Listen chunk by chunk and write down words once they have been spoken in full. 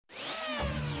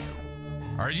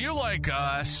Are you like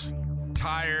us?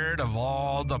 Tired of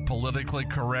all the politically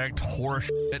correct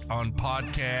horseshit on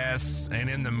podcasts and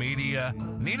in the media?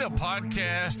 Need a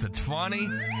podcast that's funny,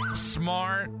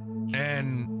 smart,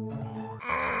 and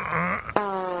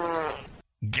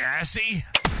gassy?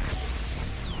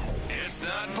 It's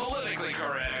not politically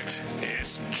correct.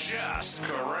 It's just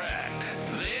correct.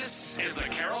 This is the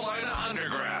Carolina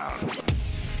Underground.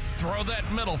 Throw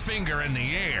that middle finger in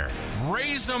the air.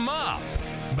 Raise them up.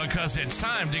 Because it's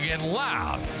time to get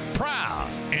loud, proud,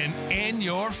 and in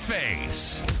your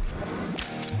face.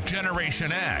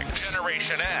 Generation X.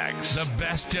 The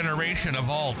best generation of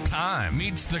all time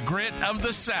meets the grit of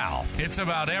the South. It's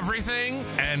about everything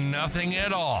and nothing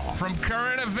at all. From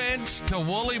current events to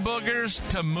woolly boogers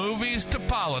to movies to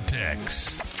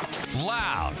politics.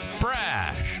 Loud,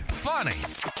 brash, funny,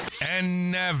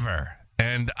 and never,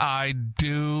 and I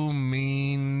do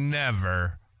mean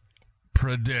never,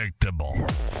 predictable.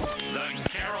 The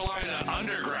Carolina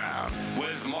Underground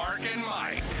with Mark and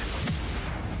Mike.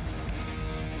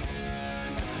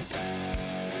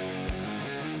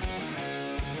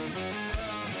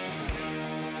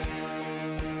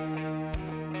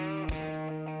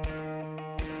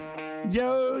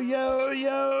 Yo, yo,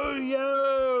 yo,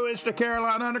 yo, it's the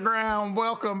Carolina Underground.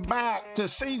 Welcome back to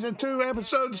Season 2,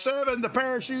 Episode 7, The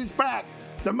Parachute's Packed.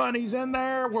 The money's in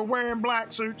there. We're wearing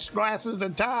black suits, glasses,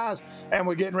 and ties, and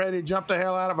we're getting ready to jump the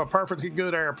hell out of a perfectly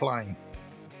good airplane.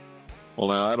 Well,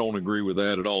 now, I don't agree with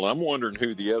that at all. I'm wondering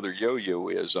who the other yo-yo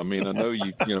is. I mean, I know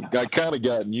I kind of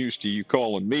gotten used to you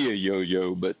calling me a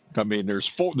yo-yo, but, I mean, there's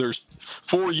four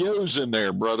yos in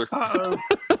there, brother. Uh-oh.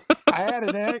 I added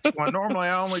an extra one. Normally,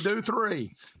 I only do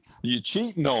 3. You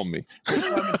cheating on me. We're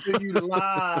coming to you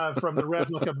live from the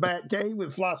replica Bat Cave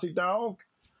with Flossie Dog,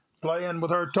 playing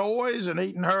with her toys and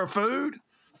eating her food.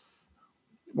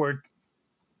 We're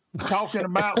talking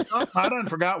about something. I done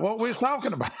forgot what we was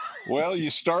talking about. Well, you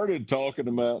started talking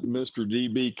about Mr.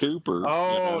 D.B. Cooper.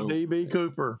 Oh, D.B.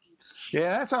 Cooper.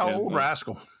 Yeah, that's our old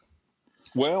rascal.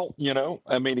 Well,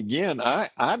 I mean, again,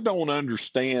 I don't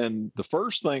understand. The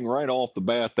first thing right off the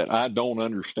bat that I don't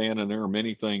understand, and there are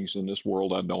many things in this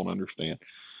world I don't understand.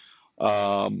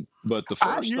 But the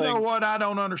first thing. You know what I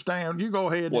don't understand? You go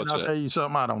ahead and I'll tell you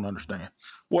something I don't understand.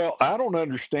 Well, I don't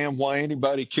understand why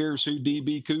anybody cares who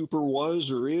D.B. Cooper was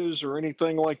or is or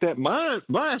anything like that. My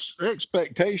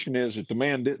expectation is that the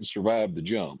man didn't survive the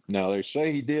jump. Now, they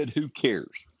say he did. Who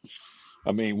cares?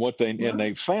 I mean, and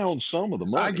they found some of the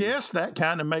money. I guess that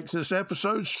kind of makes this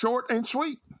episode short and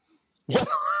sweet.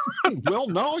 Well,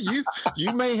 no,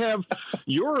 you may have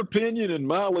your opinion and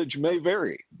mileage may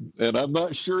vary, and I'm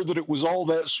not sure that it was all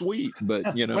that sweet.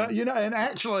 But well, and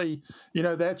actually,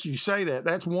 that you say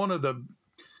that's one of the.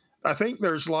 I think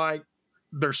there's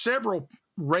several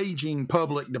raging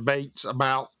public debates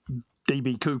about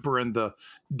D.B. Cooper and the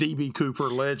D.B. Cooper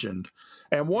legend,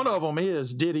 and one of them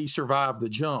is, did he survive the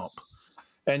jump?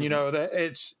 And that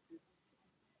it's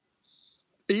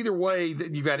either way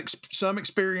that you've got some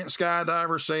experienced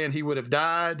skydivers saying he would have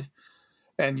died,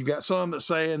 and you've got some that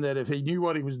saying that if he knew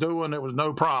what he was doing, it was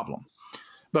no problem.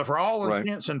 But for all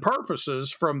intents and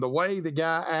purposes, from the way the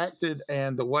guy acted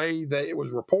and the way that it was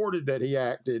reported that he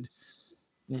acted,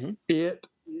 it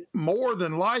more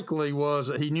than likely was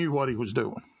that he knew what he was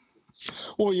doing.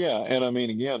 Well, yeah, and I mean,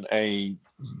 again, a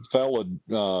fella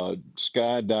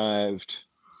skydived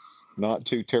not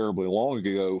too terribly long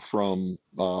ago from,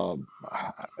 I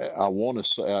want to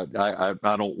say,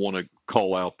 I don't want to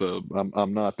call out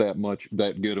I'm not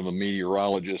that good of a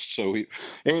meteorologist. So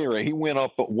he went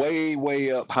up way,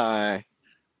 way up high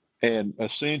and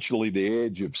essentially the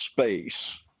edge of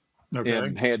space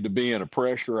and had to be in a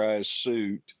pressurized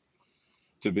suit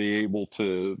to be able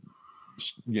to,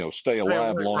 stay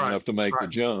alive long enough to make the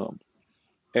jump.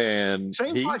 And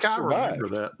seems he like survived. I remember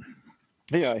that.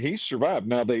 Yeah, he survived.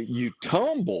 Now you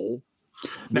tumble.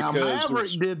 Now Maverick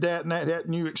did that in that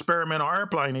new experimental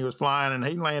airplane he was flying, and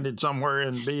he landed somewhere in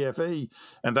BFE,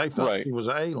 and they thought he was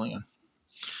an alien.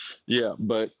 Yeah,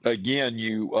 but again,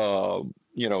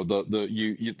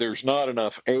 there's not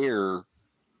enough air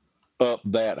up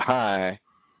that high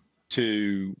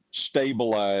to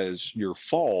stabilize your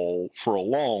fall for a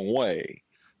long way.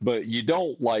 But you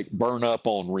don't burn up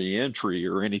on reentry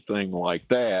or anything like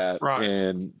that. Right.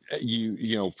 And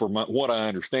from what I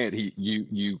understand,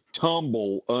 you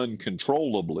tumble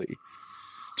uncontrollably.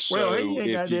 Well, he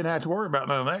didn't have to worry about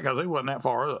none of that because he wasn't that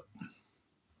far up.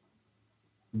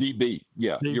 DB,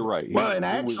 yeah, you're right. Well,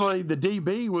 the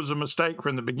DB was a mistake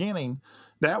from the beginning.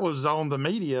 That was on the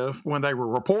media when they were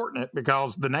reporting it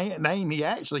because the name he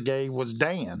actually gave was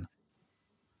Dan.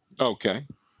 Okay.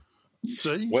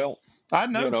 See? Well, I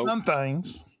know some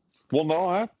things. Well,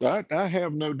 no, I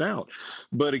have no doubt.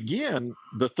 But again,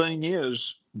 the thing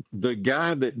is, the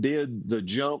guy that did the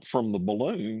jump from the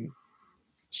balloon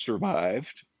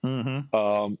survived.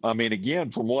 Mm-hmm. I mean,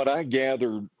 again, from what I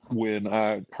gathered when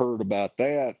I heard about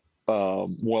that,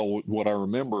 well, what I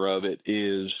remember of it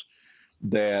is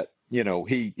that,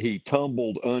 he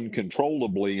tumbled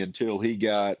uncontrollably until he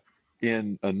got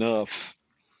in enough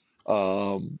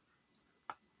um,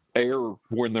 air,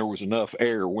 when there was enough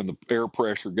air, when the air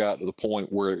pressure got to the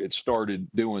point where it started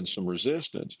doing some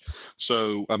resistance.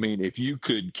 So, I mean, if you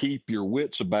could keep your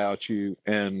wits about you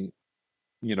and,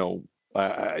 you know,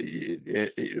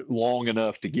 long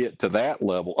enough to get to that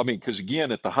level. I mean, because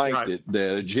again, at the height Right. that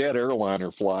the jet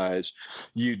airliner flies,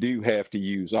 you do have to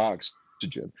use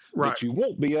oxygen, Right. but you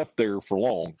won't be up there for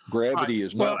long. Right. Gravity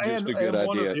is Well, not just a good and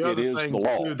one of idea, the it other is the things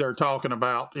law. too they're talking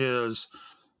about is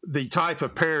the type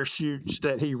of parachutes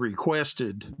that he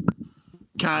requested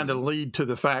kind of lead to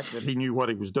the fact that he knew what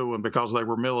he was doing, because they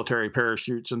were military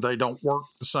parachutes and they don't work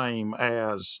the same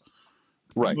as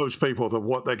Right. most people that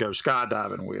what they go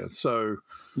skydiving with. So,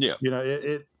 Yeah.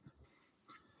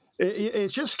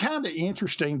 It's just kind of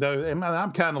interesting, though. And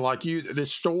I'm kind of like you.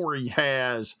 This story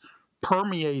has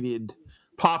permeated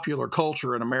popular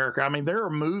culture in America. I mean, there are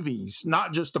movies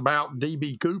not just about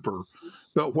D.B. Cooper,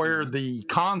 but where the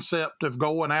concept of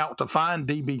going out to find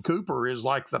D.B. Cooper is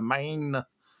like the main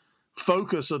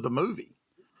focus of the movie,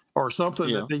 or something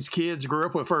Yeah. that these kids grew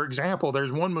up with. For example,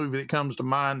 there's one movie that comes to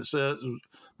mind that says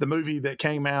the movie that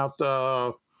came out,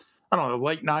 I don't know,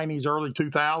 late 90s, early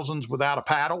 2000s, Without a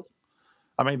Paddle.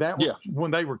 I mean, that was Yeah.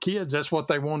 when they were kids. That's what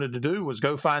they wanted to do, was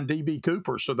go find D.B.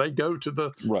 Cooper. So they go to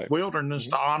the Right. wilderness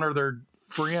to honor their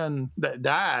friend that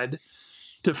died,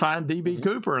 to find D.B.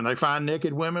 Cooper, and they find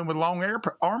naked women with long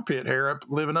armpit hair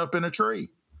living up in a tree.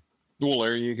 Well,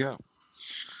 there you go.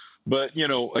 But,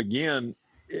 again,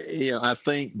 I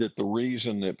think that the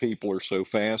reason that people are so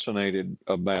fascinated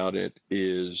about it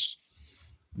is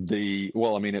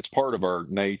well, I mean, it's part of our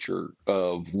nature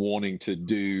of wanting to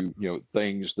do,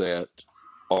 things that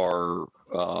are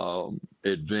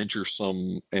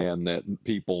adventuresome and that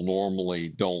people normally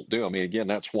don't do. I mean, again,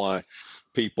 that's why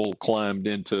people climbed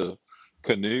into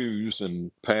canoes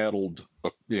and paddled,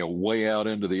 way out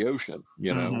into the ocean,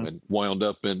 Mm-hmm. and wound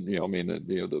up in, I mean,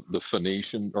 the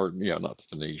Phoenician, or, not the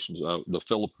Phoenicians,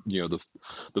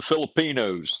 the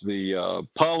Filipinos, the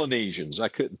Polynesians. I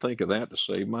couldn't think of that to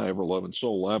save my ever loving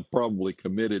soul. I've probably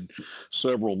committed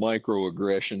several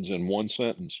microaggressions in one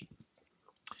sentence.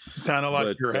 Kind of like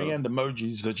But, your hand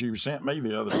emojis that you sent me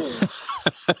the other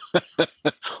day.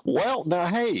 well, now,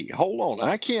 hey, hold on.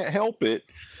 I can't help it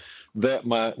that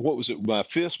my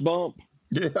fist bump.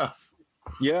 Yeah.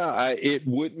 Yeah, it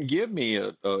wouldn't give me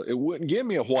a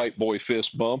white boy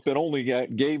fist bump. It only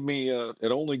gave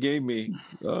me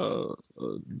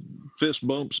fist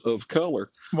bumps of color.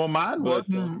 Well, mine But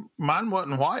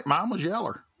wasn't white. Mine was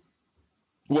yellow.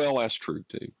 well, that's true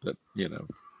too. But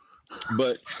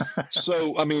but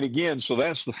so I mean, again, so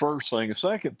that's the first thing. The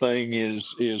second thing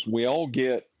is we're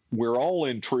all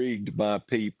intrigued by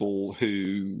people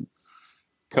who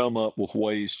come up with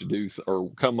ways to do or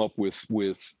come up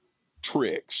with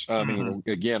tricks. I mean,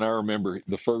 again, I remember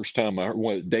the first time I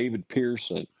heard David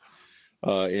Pearson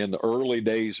in the early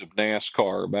days of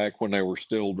NASCAR, back when they were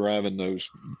still driving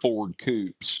those Ford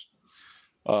Coupes.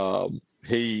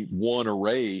 He won a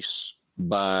race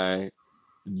by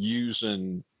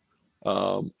using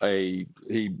he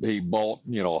bought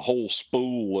a whole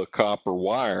spool of copper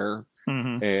wire.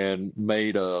 And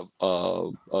made a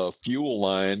fuel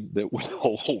line that would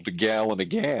hold a gallon of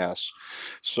gas,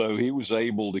 so he was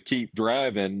able to keep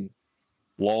driving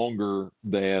longer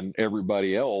than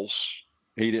everybody else.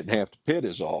 He didn't have to pit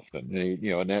as often, and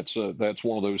and that's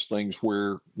one of those things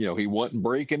where he wasn't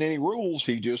breaking any rules.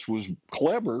 He just was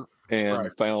clever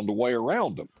and found a way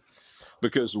around them,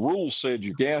 because the rules said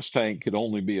your gas tank could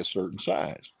only be a certain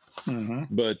size.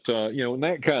 But, and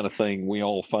that kind of thing we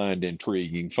all find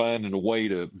intriguing, finding a way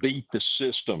to beat the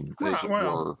system, as it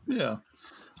were. Yeah.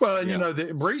 Well, and,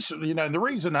 the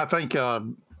reason I think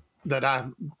that I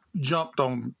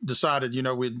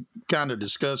decided, we'd kind of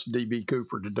discuss D.B.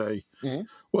 Cooper today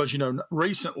was,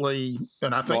 recently,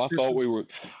 and I think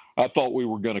I thought we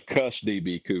were going to cuss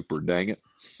D.B. Cooper, dang it.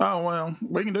 Oh, well,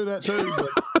 we can do that too, but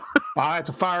I have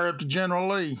to fire up to General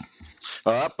Lee.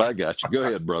 Oh, I got you. Go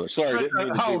ahead, brother. Sorry, didn't mean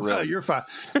to derail. No, you're fine.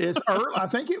 It's I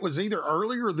think it was either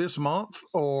earlier this month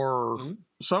or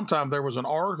sometime there was an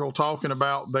article talking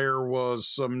about there was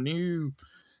some new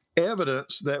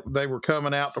evidence that they were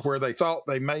coming out to where they thought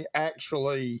they may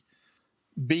actually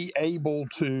be able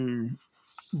to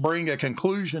bring a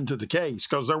conclusion to the case.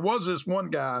 Because there was this one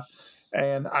guy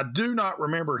And I do not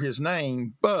remember his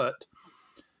name, but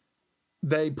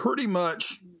they pretty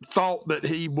much thought that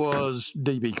he was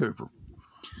D.B. Cooper.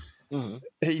 Mm-hmm.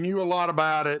 He knew a lot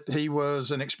about it. He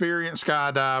was an experienced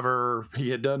skydiver. He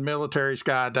had done military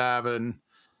skydiving,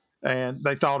 and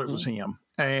they thought it was him.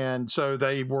 And so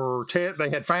they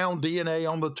had found DNA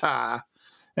on the tie,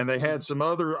 and they had some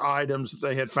other items that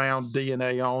they had found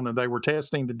DNA on, and they were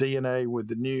testing the DNA with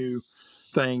the new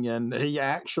thing. And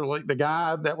the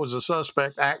guy that was a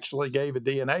suspect actually gave a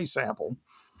DNA sample.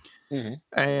 Mm-hmm.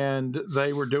 And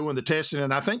they were doing the testing,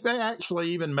 and I think they actually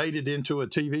even made it into a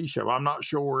TV show. I'm not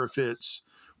sure if it's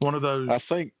one of those. I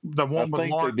think the one with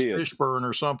Lawrence Fishburne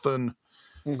or something.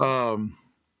 Mm-hmm.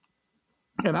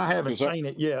 And I haven't seen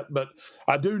it yet, but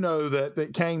I do know that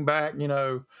it came back.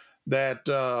 That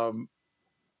the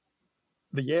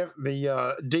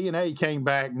DNA came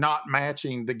back not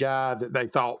matching the guy that they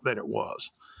thought that it was.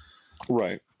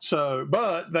 Right. So,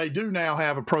 but they do now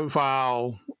have a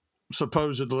profile.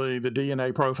 Supposedly the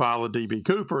DNA profile of D.B.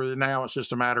 Cooper. Now it's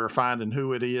just a matter of finding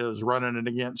who it is, running it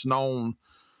against known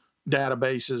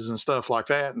databases and stuff like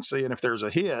that, and seeing if there's a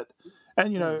hit.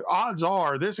 And odds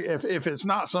are this if it's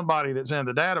not somebody that's in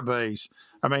the database.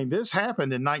 I mean, this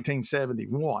happened in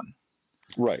 1971,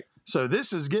 right? So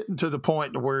this is getting to the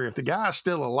point to where if the guy's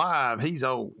still alive, he's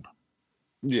old.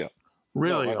 Yeah,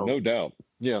 really old. No doubt.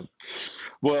 Yeah.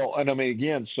 Well, and I mean,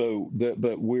 again,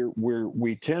 but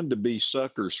we tend to be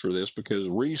suckers for this because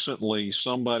recently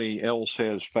somebody else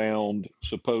has found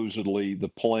supposedly the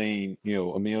plane,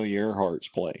 Amelia Earhart's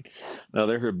plane. Now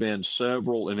there have been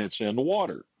several, and it's in the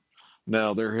water.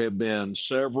 Now there have been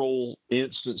several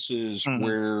instances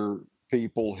where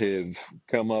people have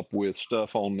come up with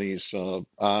stuff on these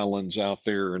islands out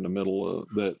there in the middle of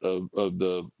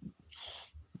the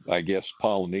I guess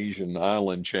Polynesian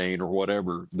island chain or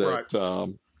whatever that, right.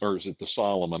 Or is it the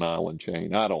Solomon Island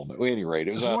chain? I don't know. At any rate,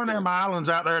 it was one of them islands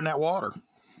out there in that water.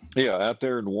 Yeah, out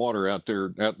there in the water, out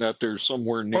there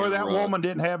somewhere near. Or that woman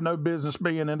didn't have no business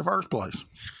being in the first place.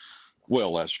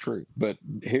 Well, that's true, but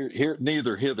here,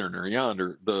 neither hither nor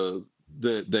yonder.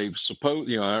 They've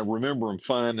supposed, I remember them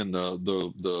finding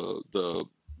the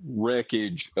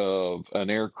wreckage of an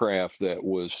aircraft that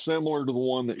was similar to the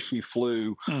one that she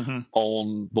flew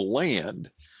on the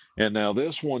land. And now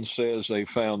this one says they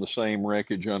found the same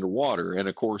wreckage underwater. And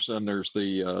of course, then there's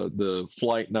the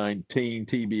Flight 19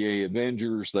 TBA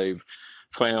Avengers. They've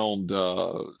found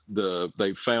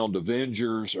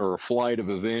Avengers or a flight of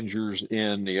Avengers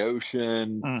in the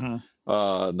ocean.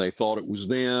 They thought it was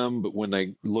them, but when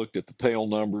they looked at the tail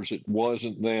numbers, it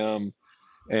wasn't them.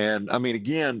 And I mean,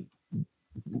 again,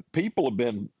 people have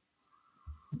been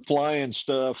flying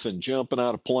stuff and jumping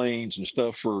out of planes and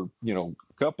stuff for, a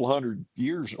couple hundred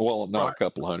years. Well, not a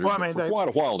couple hundred, but for quite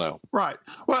a while now. Right.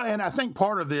 Well, and I think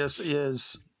part of this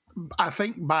is, I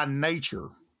think by nature,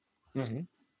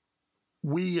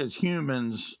 we as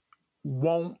humans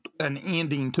want an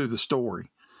ending to the story.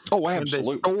 Oh,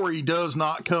 absolutely. And the story does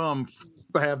not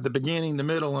have the beginning, the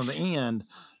middle, and the end.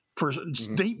 For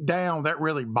deep down, that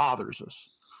really bothers us.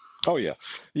 Oh yeah,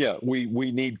 yeah.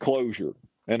 We need closure,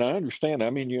 and I understand.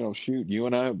 I mean, shoot, you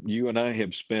and I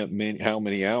have spent how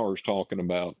many hours talking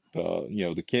about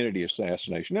the Kennedy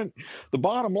assassination. And the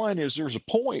bottom line is, there's a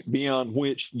point beyond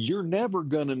which you're never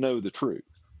going to know the truth,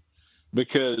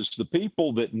 because the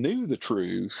people that knew the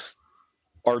truth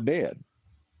are dead.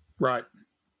 Right.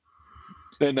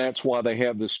 And that's why they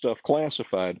have this stuff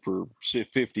classified for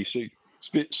 50,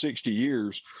 60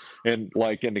 years. And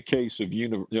like in the case of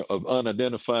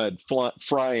unidentified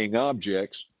flying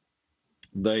objects,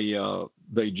 they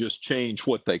just change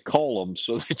what they call them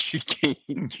so that you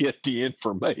can't get the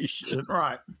information.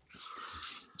 Right.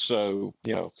 So,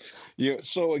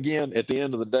 so again, at the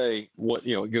end of the day,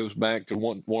 it goes back to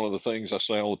one of the things I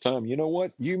say all the time. You know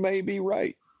what? You may be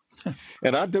right.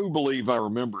 And I do believe I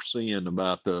remember seeing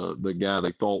about the guy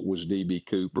they thought was D.B.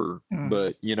 Cooper.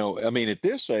 But, I mean, at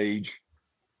this age,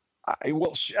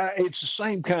 it's the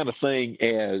same kind of thing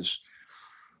as,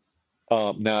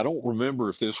 now I don't remember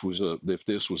if this was a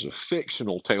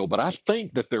fictional tale, but I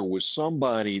think that there was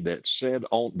somebody that said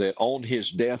on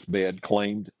his deathbed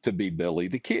claimed to be Billy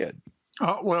the Kid.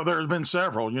 Well, there's been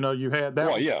several. You had that.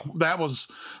 Well, yeah. That was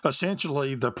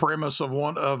essentially the premise of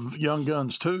one of Young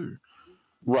Guns 2.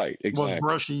 Right, exactly. Was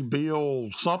Brushy Bill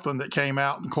something that came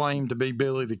out and claimed to be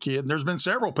Billy the Kid? And there's been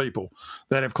several people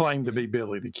that have claimed to be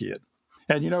Billy the Kid.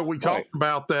 And, we talked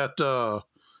about that,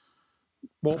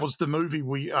 what was the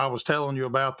movie I was telling you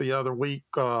about the other week,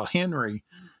 Henry,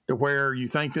 to where you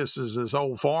think this is this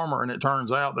old farmer, and it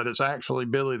turns out that it's actually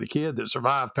Billy the Kid that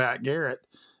survived Pat Garrett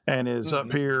and is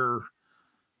up here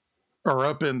are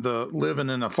up in the living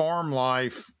in a farm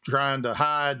life, trying to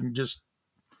hide and just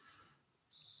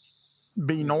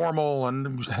be normal,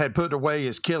 and had put away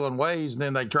his killing ways, and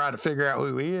then they try to figure out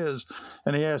who he is,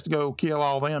 and he has to go kill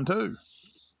all them too.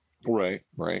 Right.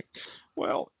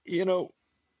 Well,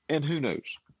 and who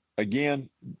knows? Again,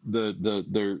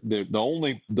 the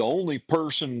only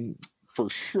person for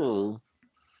sure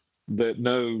that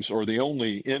knows, or the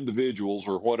only individuals,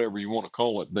 or whatever you want to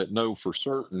call it, that know for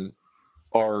certain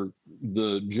are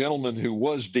the gentleman who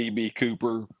was D.B.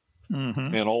 Cooper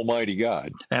and Almighty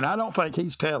God. And I don't think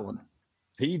he's telling.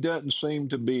 He doesn't seem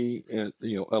to be,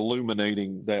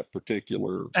 illuminating that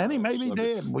particular. And he may be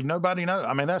dead. Nobody knows.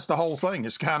 I mean, that's the whole thing.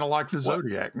 It's kind of like the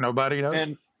Zodiac. Nobody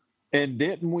knows. And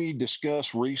didn't we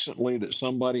discuss recently that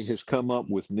somebody has come up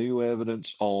with new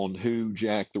evidence on who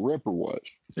Jack the Ripper was?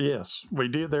 Yes, we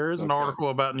did. There is an article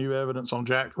about new evidence on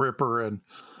Jack the Ripper, and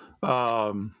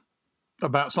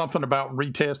about something about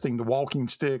retesting the walking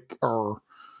stick, or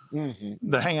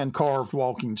the hand-carved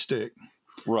walking stick.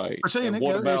 Right. See, and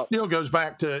it still goes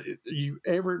back to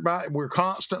everybody. We're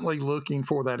constantly looking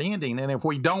for that ending, and if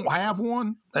we don't have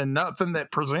one and nothing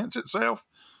that presents itself,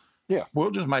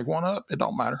 we'll just make one up. It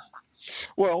don't matter.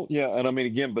 Well, yeah, and I mean,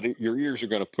 again, but your ears are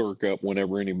going to perk up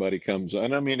whenever anybody comes.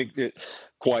 And I mean,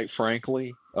 quite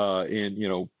frankly, to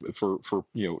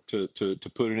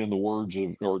put it in the words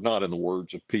of, or not in the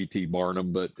words of P.T.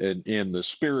 Barnum, but in the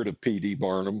spirit of P.T.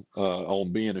 Barnum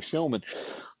on being a showman.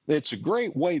 It's a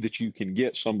great way that you can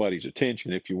get somebody's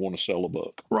attention if you want to sell a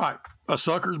book. Right. A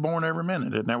sucker's born every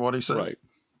minute. Isn't that what he said? Right.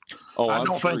 Oh, I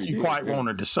don't think you quite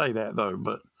wanted to say that, though.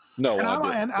 But no,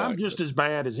 I'm just as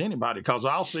bad as anybody, because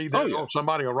I'll see that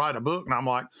somebody will write a book, and I'm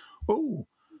like, ooh.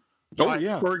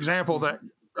 For example, that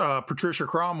Patricia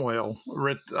Cromwell,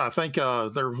 I think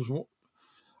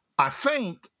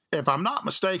if I'm not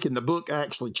mistaken, the book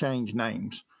actually changed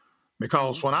names,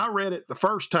 because when I read it the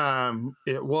first time,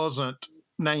 it wasn't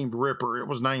named Ripper, it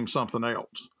was named something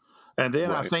else. And then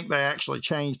I think they actually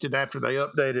changed it after they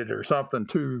updated it or something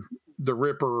to the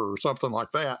Ripper or something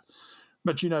like that.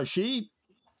 But she's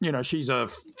a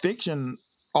fiction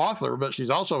author, but she's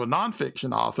also a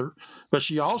nonfiction author, but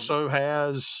she also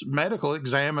has medical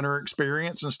examiner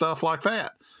experience and stuff like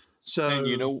that. So, and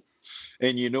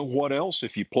you know what else?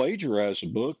 If you plagiarize a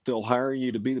book, they'll hire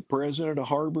you to be the president of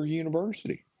Harvard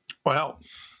University. Well,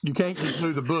 you can't just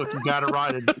do the book. You got to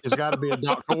write it. It's got to be a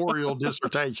doctoral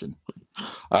dissertation.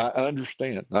 I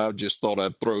understand. I just thought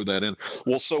I'd throw that in.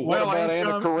 Well, so what about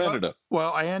Anna Karenina?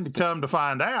 Well, and to come to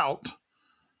find out,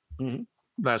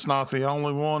 that's not the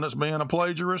only one that's being a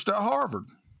plagiarist at Harvard.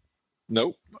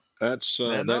 Nope. That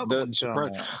doesn't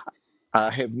surprise. I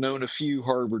have known a few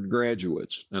Harvard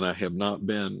graduates, and I have not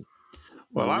been.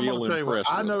 Well, I'm going to tell you what.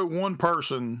 I know one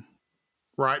person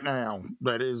right now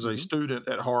that is a student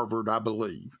at Harvard, I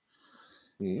believe,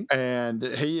 and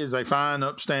he is a fine,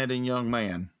 upstanding young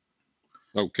man.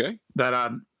 Okay.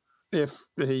 From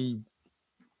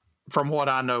what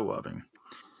I know of him,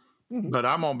 but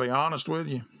I'm gonna be honest with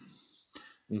you.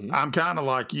 I'm kind of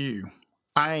like you.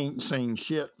 I ain't seen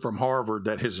shit from Harvard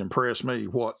that has impressed me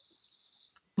what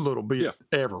little bit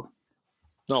ever.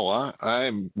 No, I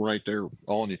am right there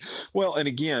on you. Well, and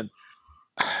again,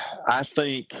 I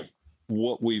think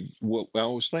what I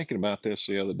was thinking about this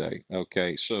the other day.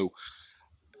 Okay, so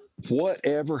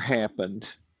whatever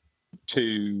happened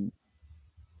to,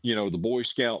 the Boy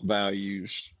Scout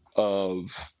values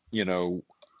of,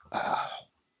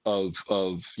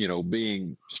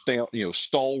 being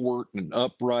stalwart and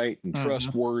upright and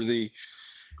trustworthy,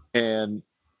 and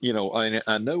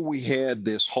I know we had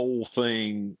this whole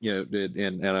thing,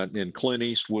 and Clint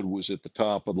Eastwood was at the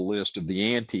top of the list of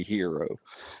the anti-hero.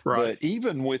 Right. But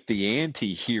even with the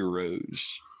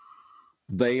anti-heroes,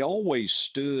 they always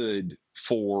stood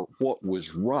for what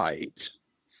was right.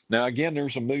 Now, again,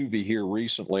 there's a movie here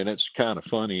recently, and it's kind of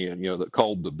funny, that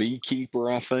called The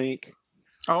Beekeeper, I think.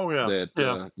 Oh, yeah.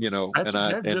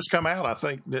 That just come out, I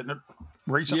think, didn't it,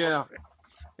 recently? Yeah.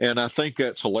 And I think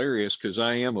that's hilarious, because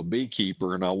I am a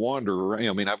beekeeper, and I wander around.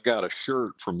 I mean, I've got a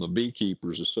shirt from the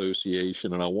Beekeepers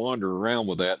Association, and I wander around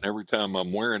with that. And every time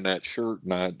I'm wearing that shirt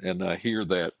and I hear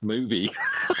that movie,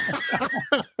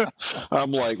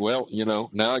 I'm like, well,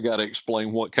 now I got to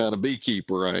explain what kind of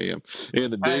beekeeper I am,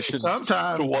 in addition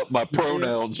to what my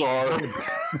pronouns are.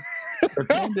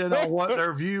 Depending on what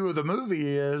their view of the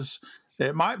movie is,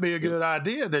 it might be a good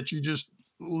idea that you just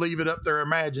leave it up their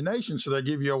imagination, so they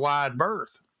give you a wide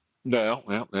berth. Well,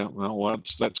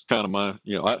 that's kind of my,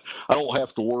 I don't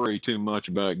have to worry too much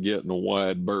about getting a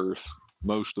wide berth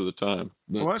most of the time.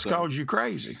 Well, that's because you're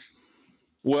crazy.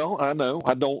 Well, I know.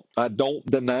 I don't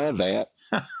deny that.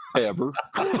 ever.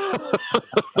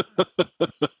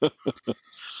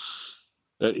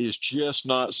 That is just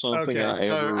not something Okay,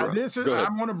 I ever. this is. Go ahead.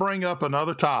 I'm going to bring up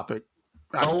another topic.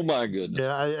 Oh my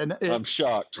goodness! I'm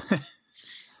shocked.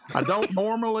 I don't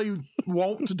normally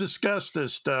want to discuss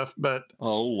this stuff, but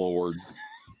oh Lord,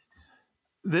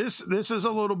 this is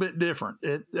a little bit different.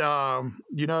 It,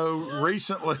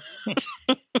 recently,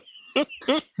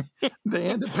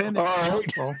 the Independent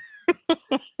Council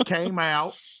came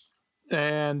out,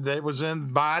 and it was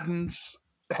in Biden's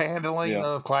handling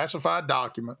of classified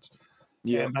documents.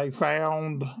 Yeah, and they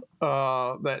found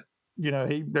that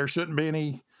there shouldn't be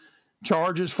any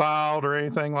charges filed or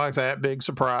anything like that. Big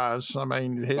surprise. I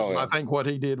mean, I think what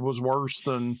he did was worse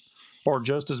than, or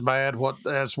just as bad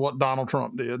as what Donald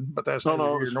Trump did. But that's no,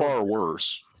 it was far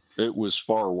worse. It was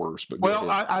far worse. But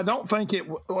I don't think it.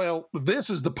 Well,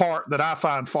 this is the part that I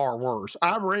find far worse.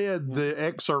 I read the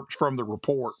excerpts from the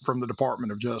report from the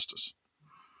Department of Justice,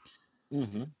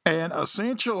 and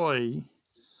essentially,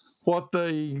 what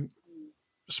the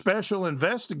special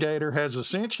investigator has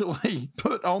essentially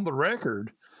put on the record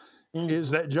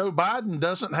is that Joe Biden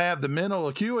doesn't have the mental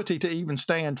acuity to even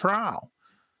stand trial.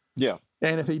 Yeah.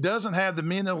 And if he doesn't have the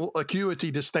mental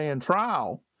acuity to stand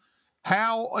trial,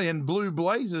 how in blue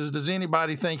blazes does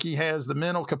anybody think he has the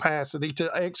mental capacity to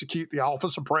execute the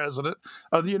office of President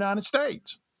of the United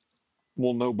States?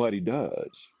 Well, nobody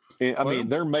does. I mean,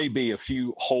 there may be a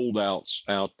few holdouts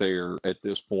out there at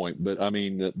this point, but I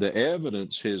mean, the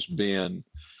evidence has been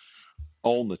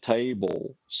on the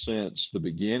table since the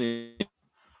beginning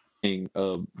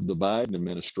of the Biden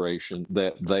administration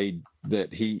that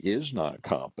he is not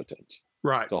competent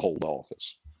to hold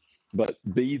office. But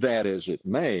be that as it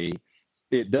may,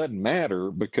 it doesn't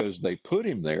matter because they put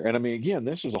him there. And I mean, again,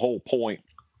 this is a whole point.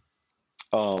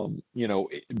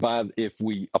 If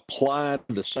we apply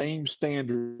the same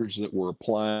standards that were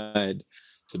applied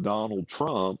to Donald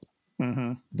Trump,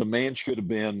 the man should have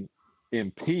been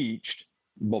impeached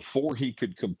before he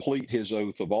could complete his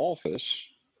oath of office.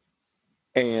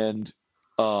 And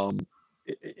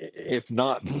if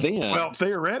not then, well,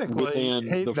 theoretically,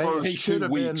 he should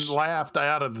have been laughed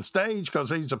out of the stage because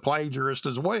he's a plagiarist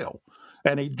as well.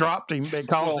 And he dropped him. They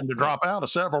caused him to drop out of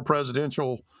several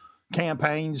presidential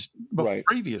campaigns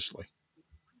previously.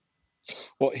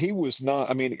 Well, he was not.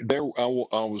 I mean, I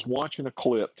was watching a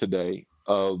clip today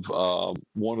of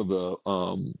one of the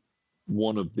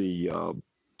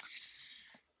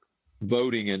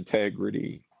voting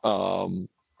integrity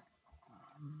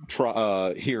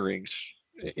hearings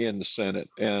in the Senate,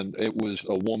 and it was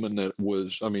a woman that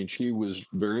was. I mean, she was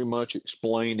very much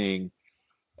explaining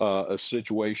a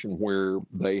situation where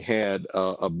they had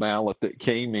a ballot that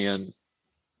came in,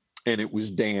 and it was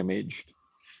damaged,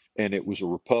 and it was a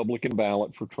Republican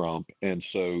ballot for Trump, and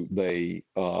so they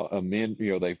amended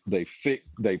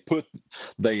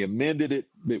it.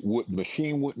 The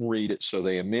machine wouldn't read it, so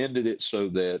they amended it so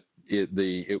that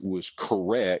it was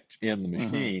correct in the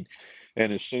machine,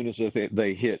 and as soon as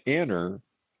they hit enter,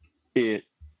 it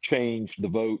changed the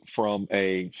vote from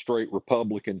a straight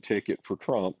Republican ticket for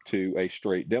Trump to a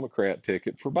straight Democrat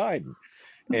ticket for Biden,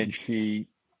 and she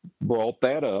brought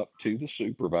that up to the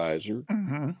supervisor,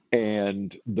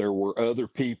 and there were other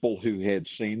people who had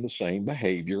seen the same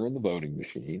behavior in the voting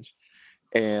machines,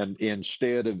 and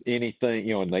instead of anything,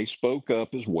 and they spoke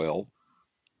up as well,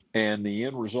 and the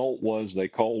end result was they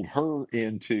called her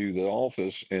into the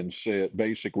office and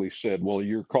basically said, well,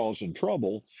 you're causing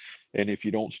trouble, and if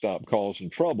you don't stop causing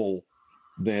trouble,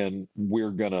 then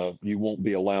you won't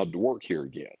be allowed to work here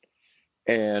again.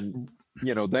 And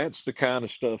that's the kind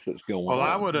of stuff that's going on. Well,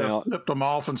 I would have flipped them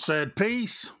off and said,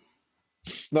 peace.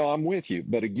 No, I'm with you.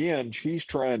 But again, she's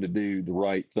trying to do the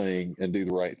right thing and do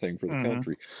the right thing for the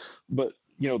country. But,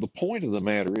 the point of the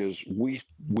matter is we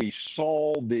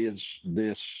saw this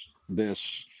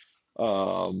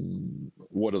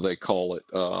what do they call it?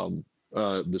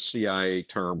 The CIA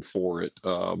term for it.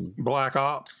 Black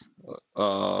Ops.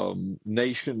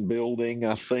 Nation building,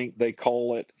 I think they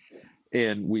call it.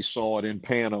 And we saw it in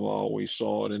Panama. We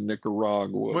saw it in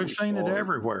Nicaragua. We've seen it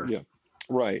everywhere. Yeah,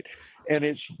 right. And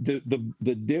it's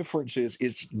the difference is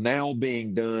it's now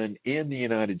being done in the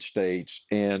United States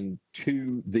and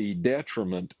to the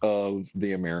detriment of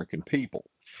the American people.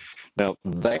 Now,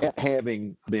 that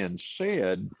having been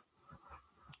said,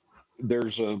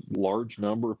 there's a large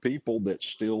number of people that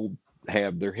still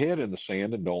have their head in the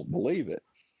sand and don't believe it.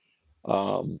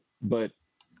 But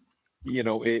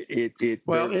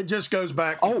it just goes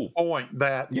back to the point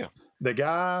that the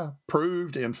guy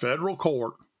proved in federal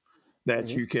court that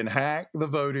you can hack the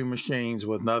voting machines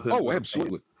with nothing. Oh,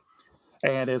 absolutely.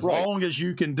 And as long as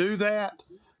you can do that,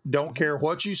 Don't care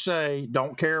what you say.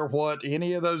 Don't care what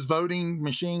any of those voting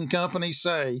machine companies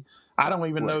say. I don't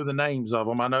even know the names of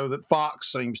them. I know that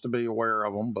Fox seems to be aware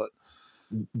of them, but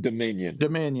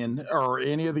Dominion or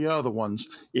any of the other ones,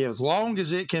 as long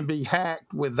as it can be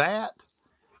hacked with that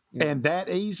and that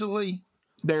easily,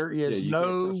 there is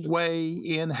no way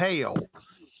in hell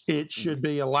it should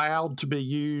be allowed to be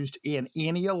used in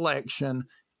any election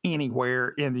anywhere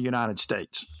in the United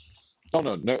States. Oh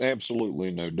no,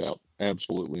 absolutely no doubt.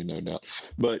 Absolutely no doubt.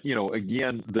 But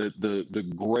again,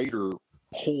 the greater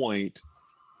point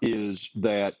is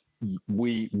that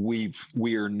we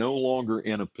are no longer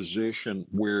in a position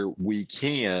where we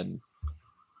can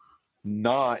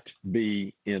not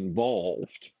be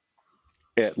involved,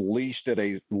 at least at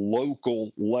a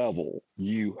local level.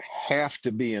 You have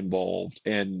to be involved,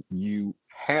 and you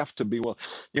have to be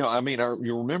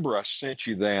you remember I sent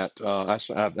you that.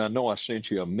 I know I sent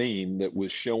you a meme that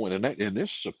was showing, and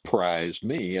this surprised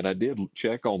me, and I did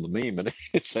check on the meme, and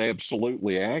it's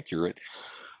absolutely accurate.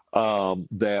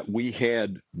 That we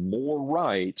had more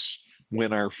rights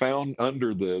when found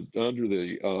under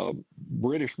the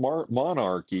British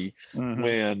monarchy,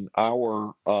 when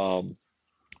our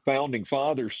founding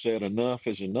fathers said enough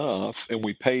is enough, and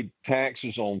we paid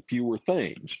taxes on fewer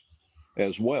things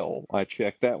as well. I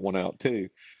checked that one out too.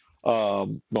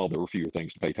 Well, there were fewer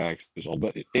things to pay taxes on,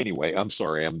 but anyway, I'm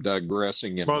sorry, I'm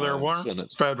digressing. Well, there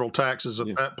weren't federal taxes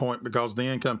at that point because the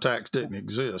income tax didn't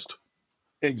exist.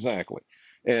 Exactly.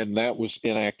 And that was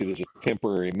enacted as a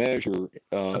temporary measure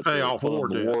to pay off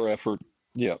fund the war effort.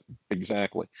 Yeah,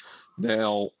 exactly.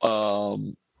 Now,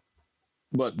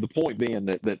 but the point being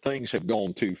that things have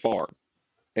gone too far,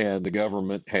 and the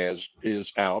government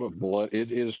is out of blood.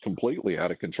 It is completely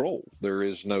out of control. There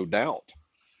is no doubt.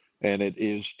 And it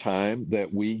is time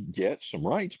that we get some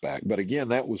rights back. But again,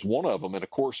 that was one of them. And of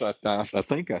course, I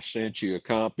think I sent you a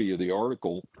copy of the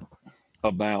article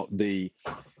about the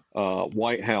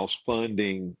White House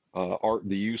funding the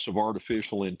use of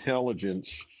artificial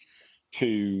intelligence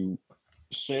to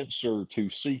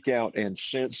seek out and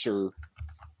censor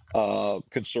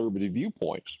conservative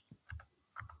viewpoints.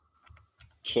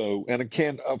 So, and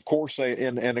again, of course, I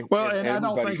don't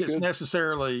think it's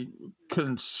necessarily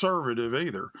conservative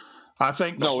either. I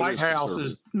think the White House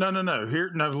is no.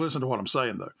 Listen to what I'm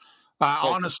saying though. I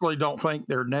honestly don't think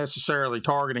they're necessarily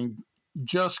targeting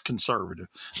just conservative.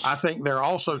 I think they're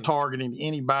also targeting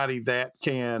anybody that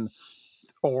can,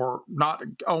 or not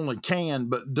only can,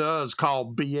 but does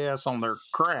call BS on their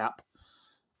crap.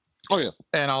 Oh yeah,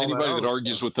 and all anybody that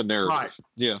argues with the narrative. Right.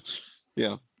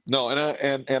 Yeah. No, and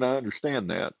I understand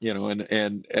that,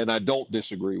 and I don't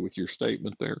disagree with your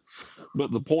statement there.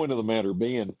 But the point of the matter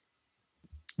being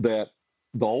that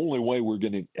the only way we're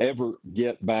going to ever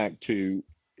get back to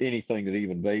anything that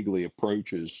even vaguely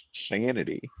approaches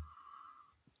sanity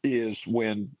is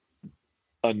when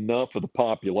enough of the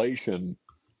population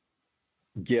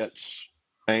gets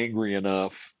angry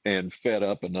enough and fed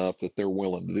up enough that they're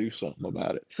willing to do something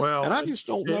about it. Well, and I just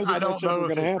don't know that that's ever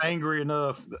going to happen. Angry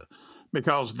enough.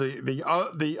 Because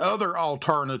the other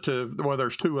alternative, well,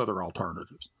 there's two other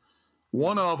alternatives.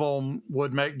 One of them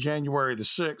would make January the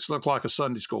 6th look like a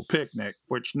Sunday school picnic,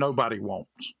 which nobody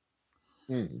wants.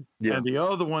 Yeah. And the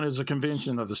other one is a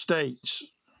convention of the states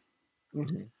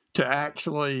to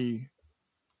actually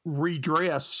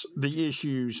redress the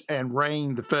issues and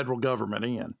rein the federal government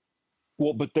in.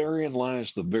 Well, but therein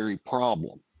lies the very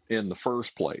problem in the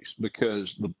first place,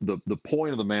 because the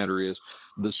point of the matter is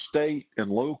the state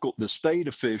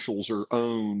officials are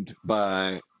owned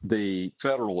by the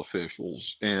federal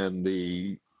officials, and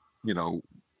the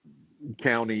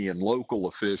county and local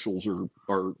officials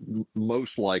are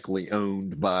most likely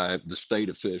owned by the state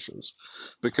officials,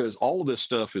 because all of this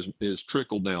stuff is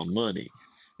trickle down money.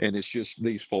 And it's just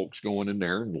these folks going in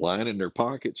there and lining their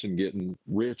pockets and getting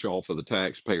rich off of the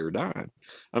taxpayer dime.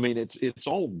 I mean, it's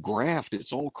all graft.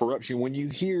 It's all corruption. When you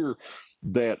hear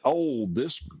that,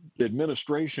 this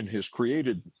administration has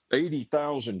created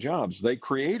 80,000 jobs, they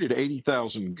created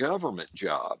 80,000 government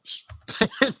jobs. They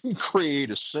didn't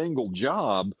create a single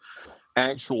job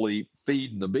actually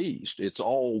feeding the beast. It's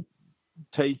all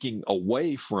taking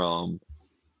away from,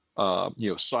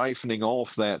 siphoning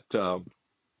off that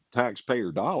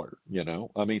taxpayer dollar,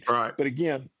 I mean, right. But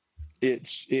again,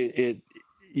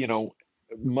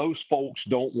 most folks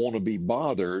don't want to be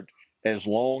bothered as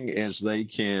long as they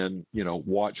can,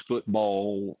 watch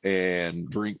football and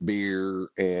drink beer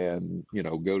and,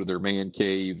 go to their man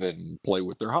cave and play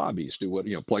with their hobbies, do what,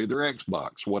 play their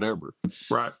Xbox, whatever.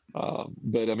 Right.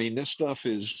 But I mean, this stuff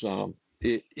is,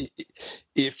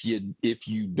 if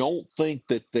you don't think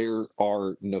that there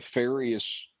are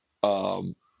nefarious,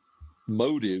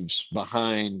 motives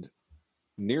behind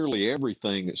nearly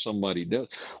everything that somebody does.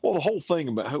 Well, the whole thing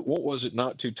about what was it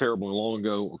not too terribly long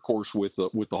ago, of course, with the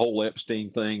whole Epstein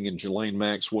thing and Ghislaine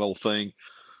Maxwell thing,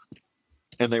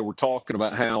 and they were talking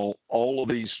about how all of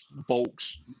these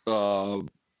folks,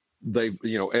 they've,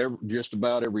 just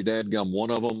about every dadgum one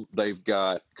of them, they've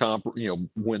got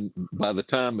when by the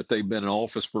time that they've been in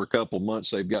office for a couple of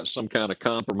months, they've got some kind of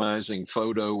compromising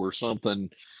photo or something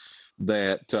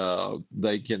that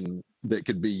that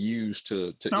could be used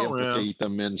to implicate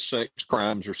them in sex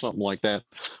crimes or something like that.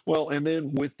 Well, and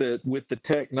then with the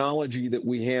technology that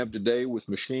we have today with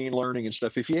machine learning and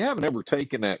stuff, if you haven't ever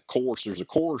taken that course, there's a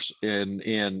course in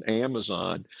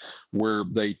Amazon where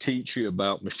they teach you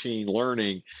about machine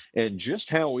learning and just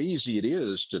how easy it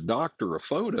is to doctor a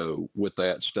photo with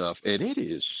that stuff, and it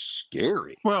is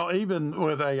scary. Well, even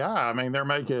with AI, I mean,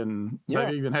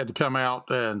 they even had to come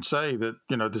out and say that,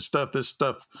 this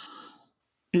stuff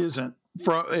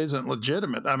isn't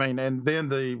legitimate. I mean, and then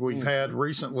we've had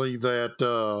recently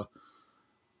that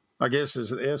I guess is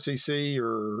the FCC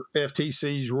or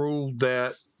FTC's ruled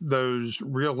that those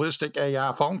realistic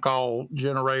AI phone call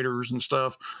generators and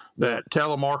stuff that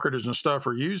telemarketers and stuff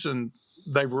are using,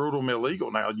 they've ruled them illegal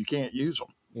now. You can't use them.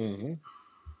 Mm-hmm.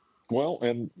 Well,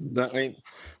 and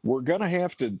we're gonna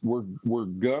have to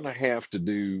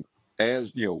do,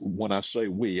 as when I say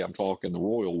we, I'm talking the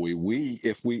royal we,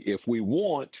 if we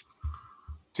want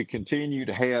to continue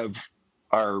to have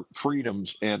our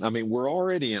freedoms, and I mean, we're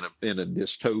already in a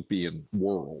dystopian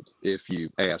world, if you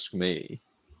ask me.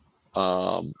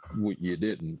 You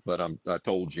didn't, but I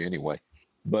told you anyway.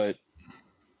 But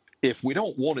if we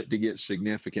don't want it to get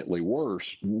significantly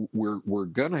worse, we're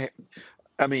gonna.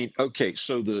 I mean, okay,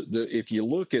 so if you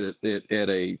look at it at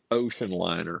a ocean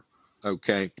liner,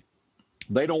 okay,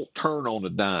 they don't turn on a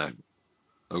dime.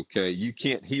 Okay, you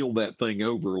can't heel that thing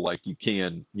over like you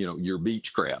can, your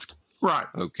Beechcraft. Right.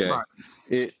 Okay. Right.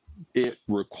 It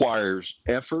requires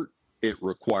effort. It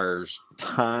requires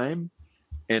time,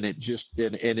 and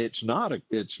it's not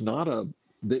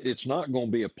going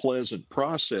to be a pleasant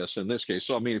process in this case.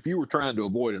 So, I mean, if you were trying to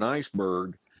avoid an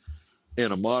iceberg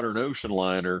in a modern ocean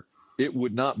liner, it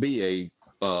would not be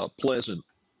a pleasant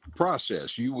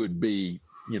process. You would be,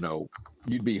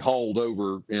 you'd be hauled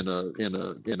over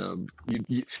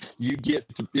you'd get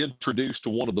introduced to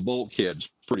one of the bulkheads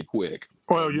pretty quick.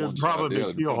 Well, you'd probably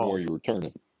be keel hauled where you were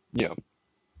turning. Yeah.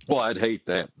 Well, I'd hate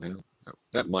that, man.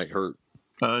 That might hurt.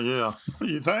 Yeah.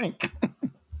 You think?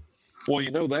 Well,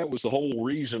 that was the whole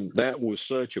reason that was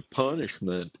such a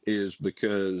punishment, is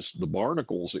because the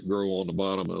barnacles that grow on the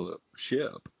bottom of the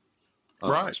ship,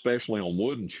 right, especially on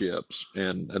wooden ships,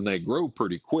 and they grow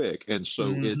pretty quick, and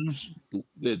so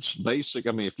it's basic.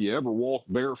 I mean, if you ever walk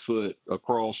barefoot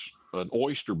across an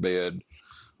oyster bed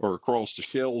or across the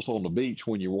shells on the beach,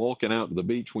 when you're walking out to the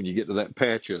beach, when you get to that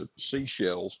patch of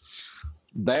seashells,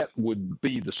 that would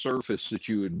be the surface that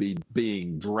you would be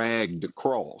being dragged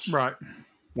across, right,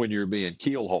 when you're being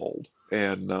keel hauled,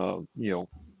 and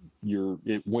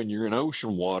when you're in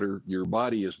ocean water, your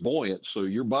body is buoyant, so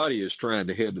your body is trying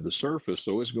to head to the surface,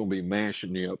 so it's going to be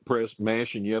mashing you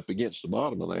up against the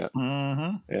bottom of that,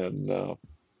 and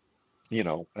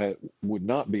it would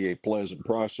not be a pleasant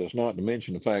process. Not to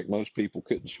mention the fact most people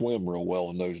couldn't swim real well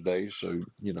in those days, so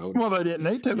Well, they didn't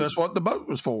need to. That's what the boat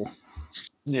was for.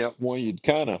 Yeah, well, you'd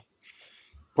kind of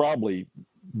probably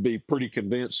be pretty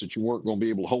convinced that you weren't going to be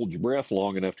able to hold your breath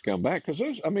long enough to come back, because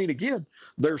those, I mean, again,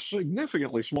 they're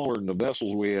significantly smaller than the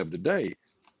vessels we have today,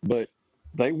 but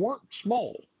they weren't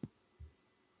small.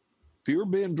 If you were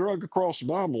being dragged across the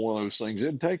bottom of one of those things,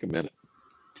 it'd take a minute.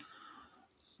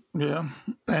 Yeah,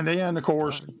 and then of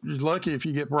course you're lucky if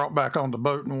you get brought back on the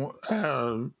boat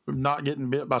and not getting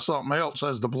bit by something else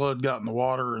as the blood got in the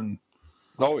water and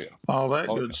all that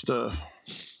good stuff.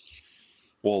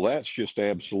 Well, that's just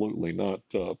absolutely not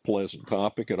a pleasant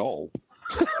topic at all.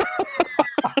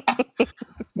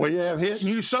 We have hit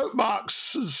new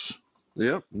soapboxes.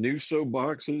 Yep, new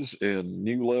soapboxes and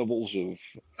new levels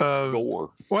of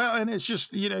gore. Well, and it's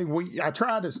just we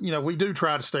do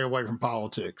try to stay away from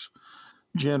politics,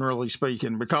 generally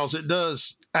speaking, because it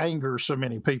does anger so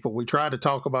many people. We try to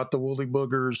talk about the woolly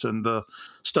boogers and the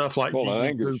stuff like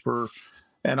Cooper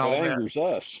and all that. It angers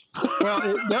us.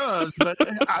 Well, it does, but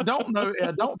I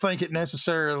don't think it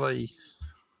necessarily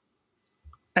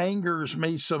angers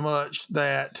me so much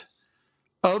that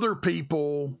other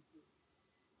people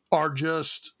are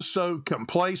just so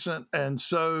complacent and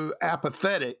so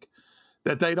apathetic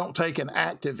that they don't take an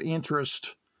active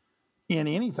interest in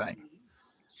anything.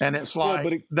 And it's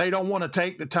like they don't want to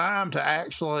take the time to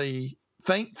actually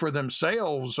think for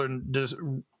themselves and just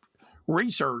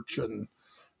research and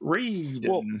read.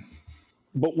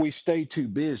 but we stay too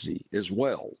busy as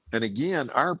well. And again,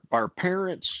 our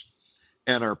parents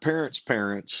and our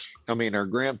parents, I mean, our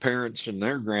grandparents and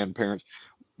their grandparents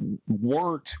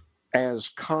weren't as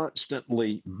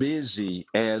constantly busy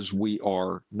as we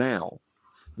are now.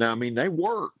 Now, I mean, they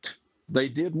worked. They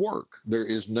did work. There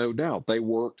is no doubt. They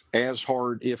worked as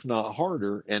hard, if not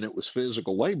harder, and it was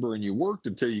physical labor, and you worked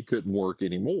until you couldn't work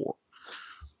anymore.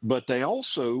 But they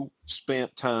also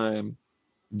spent time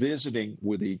visiting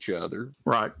with each other.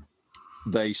 Right.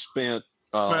 They spent,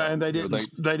 and they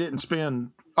didn't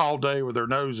spend all day with their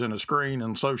nose in a screen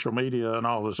and social media and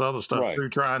all this other stuff. Right. They're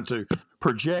trying to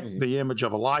project the image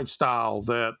of a lifestyle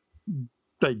that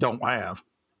they don't have.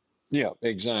 Yeah,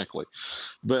 exactly.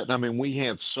 But I mean, we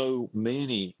have so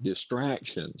many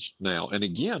distractions now. And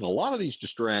again, a lot of these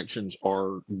distractions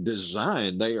are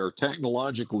designed, they are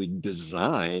technologically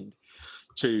designed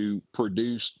to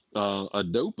produce a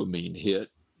dopamine hit,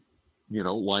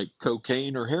 like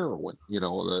cocaine or heroin,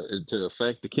 to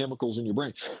affect the chemicals in your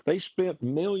brain. They spent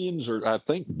millions, or I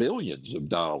think billions of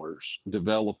dollars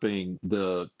developing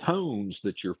the tones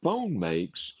that your phone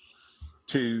makes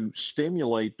to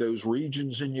stimulate those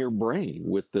regions in your brain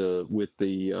with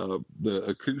the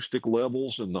acoustic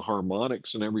levels and the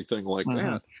harmonics and everything like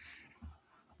that.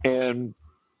 And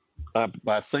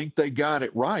I think they got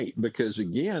it right, because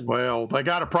again, well, they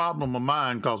got a problem of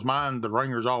mine, because mine, the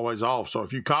ringer's always off. So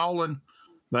if you calling,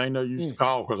 they ain't no use to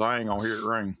call, because I ain't gonna hear it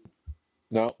ring.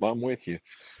 No, I'm with you.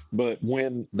 But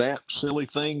when that silly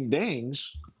thing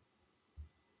dings,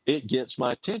 it gets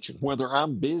my attention, whether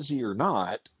I'm busy or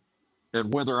not,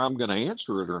 and whether I'm going to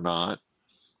answer it or not.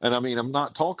 And I mean, I'm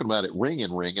not talking about it ringing.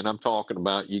 I'm talking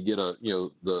about you get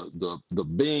the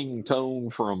bing tone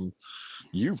from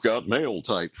 "you've got mail"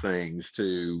 type things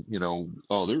to,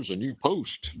 oh, there's a new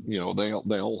post. They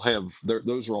all have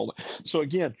those are all. So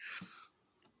again,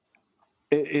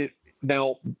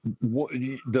 now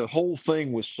the whole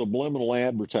thing was subliminal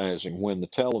advertising when the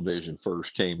television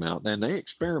first came out, and they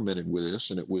experimented with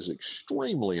this, and it was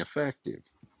extremely effective.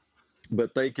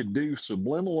 But they could do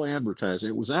subliminal advertising.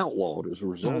 It was outlawed as a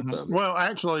result of it. Well,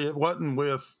 actually, it wasn't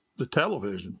with the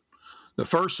television. The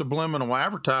first subliminal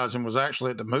advertising was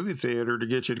actually at the movie theater to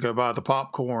get you to go buy the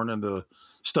popcorn and the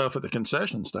stuff at the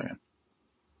concession stand.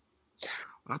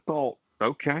 I thought,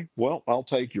 okay, well, I'll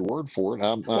take your word for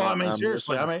it.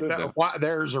 Seriously,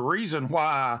 there's a reason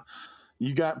why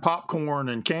you got popcorn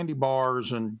and candy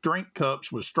bars and drink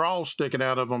cups with straws sticking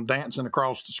out of them dancing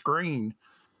across the screen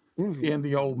in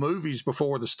the old movies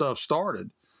before the stuff started.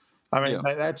 I mean,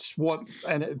 that's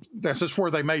just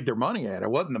where they made their money at. It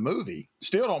wasn't the movie.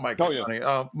 Still don't make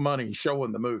money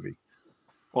showing the movie.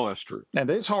 Well, that's true.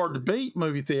 And it's hard to beat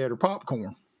movie theater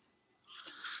popcorn.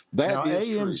 Now,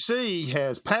 AMC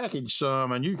has packaged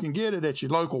some, and you can get it at your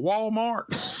local Walmart.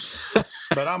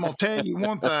 But I'm going to tell you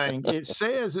one thing. It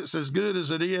says it's as good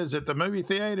as it is at the movie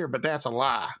theater, but that's a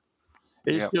lie.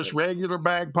 It's just regular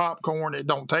bag popcorn. It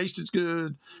don't taste as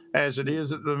good as it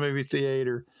is at the movie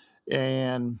theater.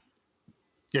 And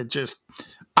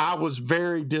I was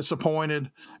very disappointed.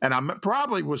 And I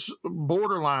probably was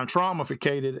borderline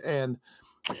traumatized. And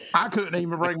I couldn't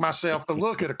even bring myself to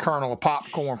look at a kernel of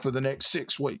popcorn for the next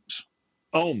 6 weeks.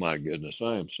 Oh, my goodness.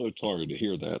 I am so sorry to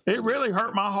hear that. It really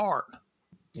hurt my heart.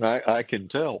 I can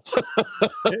tell.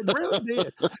 It really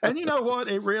did. And you know what?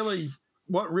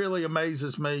 What really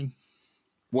amazes me.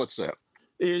 What's that?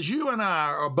 Is you and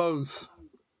I are both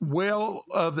well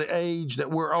of the age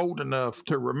that we're old enough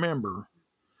to remember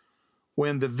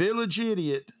when the village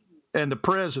idiot and the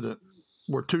president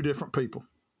were two different people.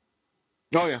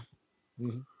 Oh, yeah.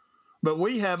 Mm-hmm. But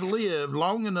we have lived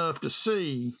long enough to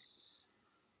see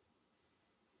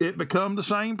it become the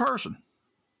same person.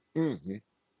 Mm-hmm.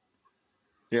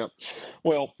 Yep.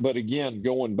 Well, but again,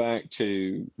 going back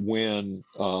to when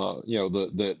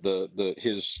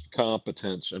his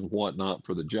competence and whatnot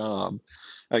for the job,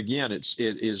 again, this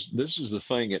is the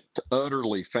thing that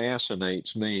utterly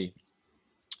fascinates me,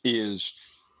 is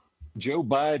Joe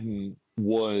Biden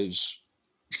was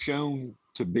shown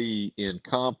to be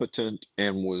incompetent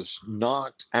and was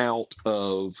knocked out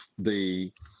of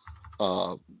the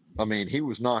he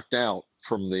was knocked out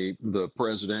from the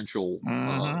presidential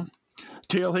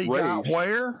till he race. Got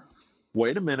where?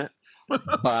 Wait a minute.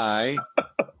 By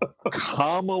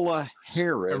Kamala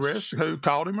Harris, who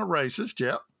called him a racist.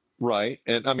 Yep. Right.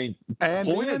 And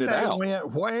pointed it out.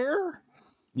 Went where?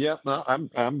 Yep. No,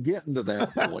 I'm getting to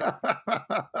that point.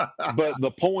 But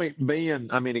the point being,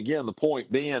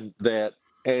 that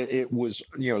it was,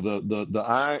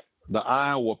 the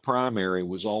Iowa primary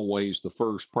was always the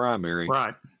first primary.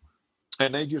 Right.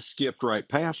 And they just skipped right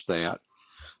past that,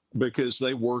 because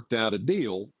they worked out a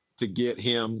deal to get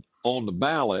him on the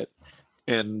ballot.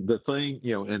 And the thing,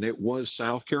 and it was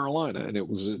South Carolina, and it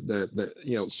was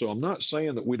that, so I'm not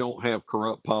saying that we don't have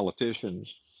corrupt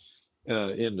politicians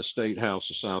in the state house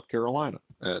of South Carolina.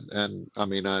 And I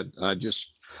mean, I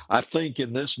think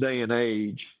in this day and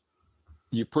age,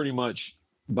 you pretty much,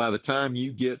 by the time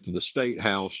you get to the state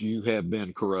house, you have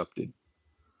been corrupted.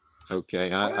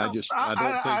 Okay. I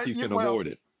don't think you can avoid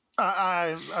it.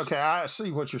 Okay, I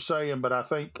see what you're saying, but I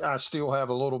think I still have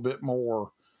a little bit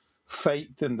more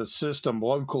faith in the system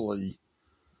locally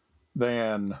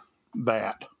than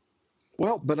that.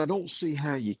 Well, but I don't see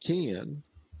how you can,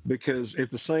 because at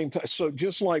the same time, so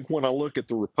just like when I look at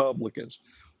the Republicans,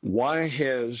 why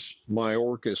has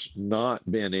Mayorkas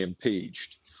not been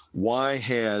impeached? Why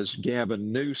has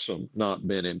Gavin Newsom not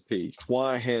been impeached?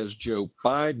 Why has Joe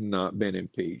Biden not been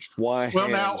impeached? Wait a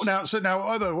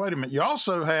minute. You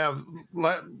also have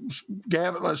let's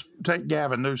take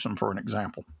Gavin Newsom for an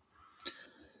example.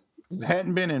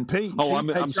 Hadn't been impeached. Oh,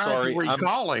 I'm sorry. To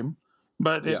recall him,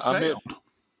 but it failed.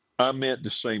 I meant to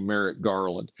say Merrick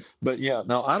Garland, but yeah.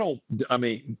 Now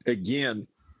again,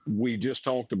 we just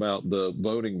talked about the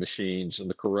voting machines and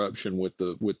the corruption with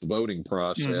the voting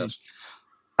process. Mm-hmm.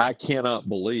 I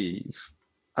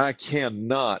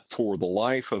cannot for the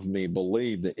life of me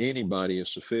believe that anybody is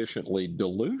sufficiently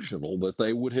delusional that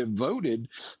they would have voted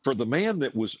for the man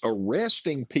that was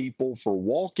arresting people for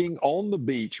walking on the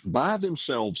beach by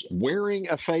themselves wearing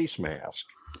a face mask.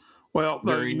 Well,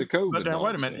 during the COVID. But now,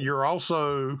 wait a minute. You're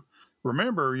also,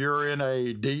 remember, you're in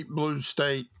a deep blue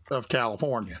state of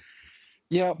California.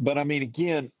 Yeah, but I mean,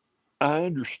 again, I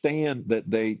understand that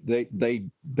they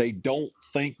don't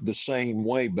think the same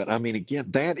way, but I mean, again,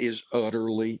 that is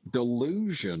utterly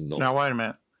delusional. Now, wait a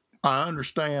minute. I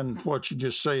understand what you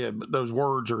just said, but those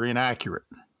words are inaccurate.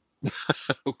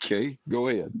 Okay, go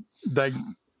ahead.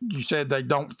 You said they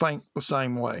don't think the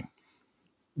same way.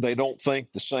 They don't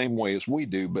think the same way as we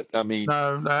do, but I mean,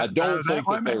 I don't think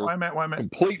that they're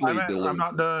completely delusional. I'm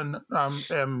not done.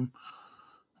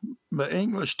 The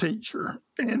English teacher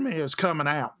in me is coming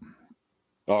out.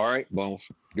 All right,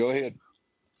 boss, go ahead.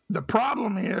 The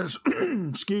problem is,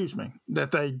 excuse me,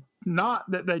 that they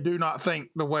do not think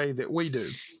the way that we do.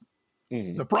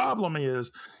 Mm-hmm. The problem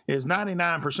is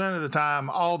 99% of the time,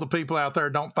 all the people out there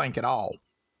don't think at all.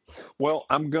 Well,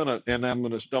 I'm gonna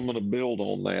build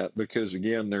on that, because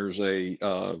again, there's I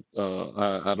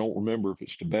don't remember if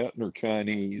it's Tibetan or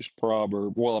Chinese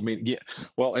proverb. Well, I mean, yeah,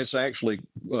 well, it's actually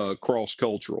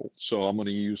cross-cultural, so I'm going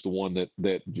to use the one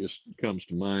that just comes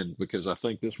to mind, because I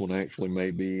think this one actually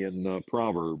may be in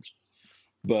Proverbs.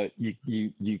 But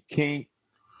you can't.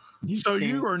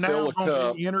 You are now going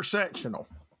to be intersectional.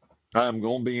 I'm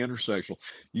going to be intersectional.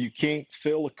 You can't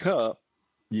fill a cup.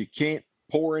 You can't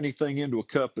pour anything into a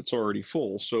cup that's already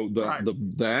full. So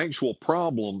the actual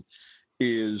problem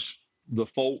is the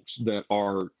folks that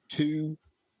are too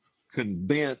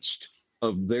convinced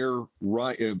of their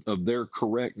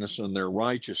correctness and their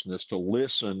righteousness to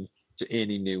listen to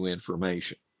any new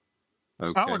information.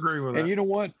 Okay. I'll agree with that. And you know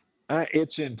what?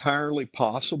 It's entirely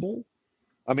possible.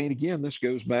 I mean, again, this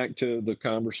goes back to the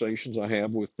conversations I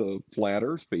have with the flat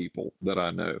earth people that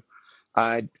I know.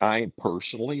 I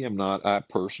personally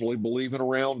believe in a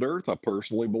round earth. I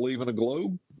personally believe in a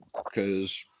globe,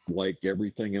 because like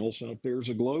everything else out there is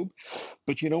a globe.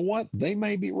 But you know what? They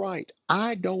may be right.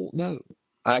 I don't know.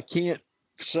 I can't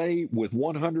say with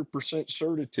 100%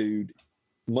 certitude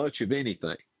much of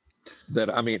anything.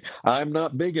 I'm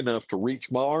not big enough to reach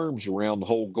my arms around the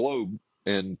whole globe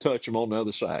and touch them on the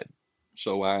other side.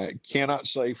 So I cannot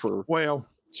say for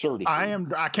certitude.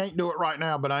 I can't do it right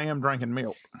now, but I am drinking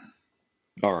milk.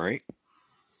 All right.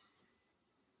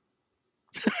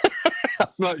 I'm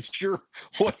not sure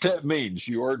what that means.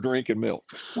 You are drinking milk.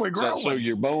 We're growing. So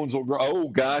your bones will grow. Oh,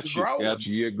 got you. Got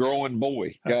you. You're a growing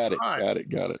boy. Got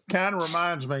it. Kind of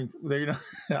reminds me,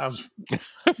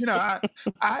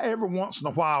 I every once in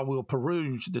a while will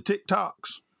peruse the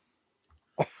TikToks.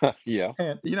 Yeah.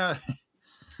 And,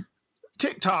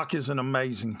 TikTok is an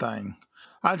amazing thing.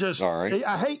 I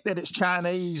hate that it's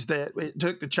Chinese, that it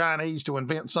took the Chinese to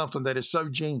invent something that is so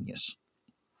genius.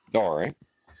 All right.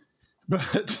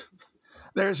 But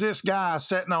there's this guy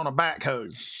sitting on a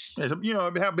backhoe. You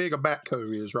know how big a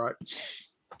backhoe is, right?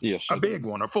 Yes. A big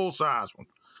one, a full-size one.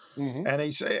 Mm-hmm.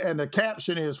 And the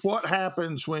caption is, "What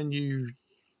happens when you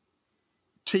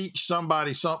teach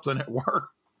somebody something at work?"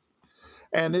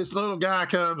 And this little guy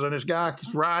comes, and this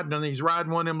guy's riding, and he's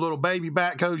riding one of them little baby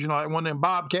backhoes, like one of them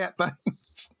Bobcat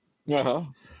things. Uh-huh.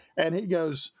 And he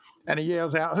goes, and he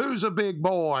yells out, "Who's a big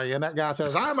boy?" And that guy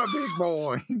says, "I'm a big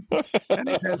boy." And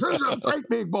he says, "Who's a great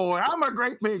big boy?" "I'm a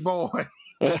great big boy."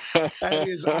 I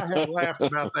have laughed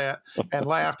about that and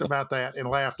laughed about that and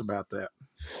laughed about that.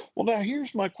 Well, now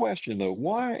here's my question though.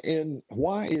 Why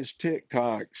is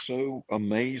TikTok so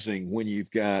amazing when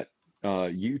you've got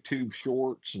YouTube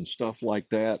Shorts and stuff like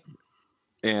that?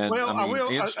 And Well, I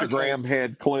mean, Instagram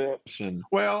had clips, and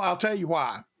well, I'll tell you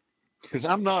why. because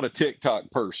I'm not a TikTok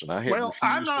person, I have Well,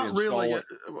 I'm refused to not install really. it.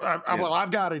 Well,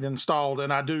 I've got it installed,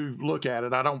 and I do look at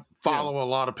it. I don't follow a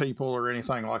lot of people or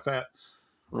anything like that.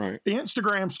 Right.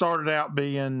 Instagram started out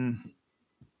being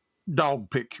dog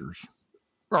pictures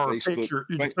or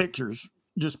pictures,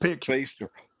 just pictures.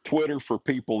 Twitter for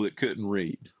people that couldn't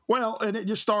read. Well, and it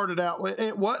just started out.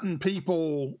 It wasn't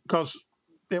people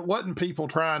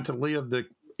trying to live the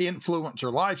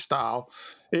influencer lifestyle.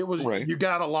 It was You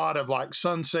got a lot of like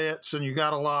sunsets, and you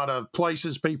got a lot of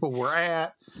places people were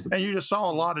at, and you just saw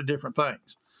a lot of different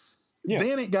things. Yeah.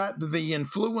 Then it got to the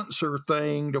influencer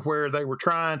thing to where they were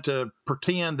trying to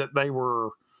pretend that they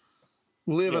were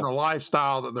living a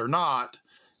lifestyle that they're not.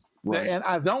 Right. And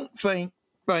I don't think,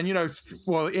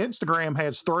 Instagram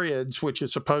has Threads, which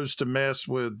is supposed to mess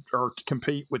with or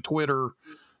compete with Twitter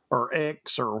or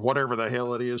X or whatever the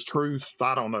hell it is, Truth.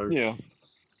 I don't know. Yeah.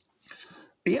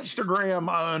 Instagram,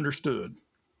 I understood.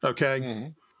 Okay. Mm-hmm.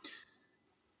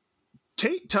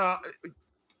 TikTok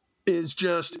is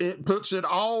just, it puts it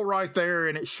all right there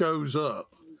and it shows up.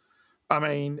 I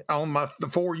mean, on the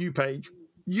For You page,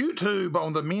 YouTube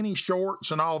on the mini shorts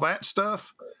and all that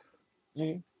stuff,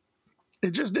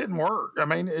 it just didn't work. I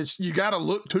mean, you got to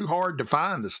look too hard to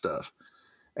find the stuff.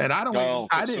 And I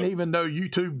didn't even know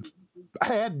YouTube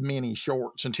had mini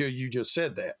shorts until you just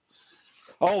said that.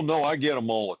 Oh no, I get them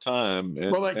all the time.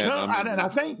 And I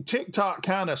think TikTok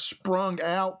kind of sprung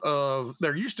out of.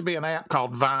 There used to be an app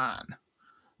called Vine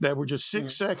that were just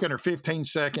 6-second or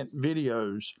 15-second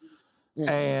videos,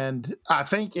 and I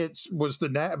think was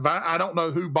Vine. I don't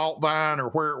know who bought Vine or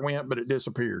where it went, but it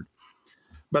disappeared.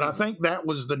 But I think that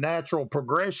was the natural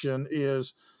progression: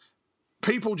 is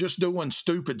people just doing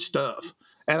stupid stuff.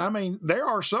 And I mean, there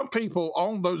are some people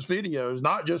on those videos,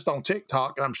 not just on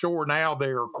TikTok. I'm sure now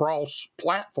they're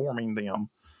cross-platforming them,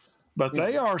 but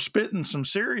they are spitting some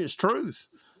serious truth.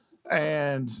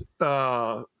 And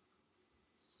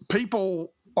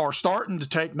people are starting to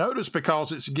take notice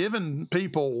because it's given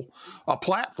people a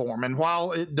platform. And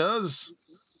while it does,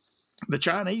 the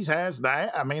Chinese has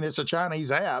that. I mean, it's a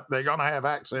Chinese app. They're going to have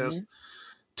access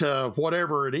to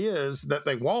whatever it is that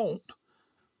they want.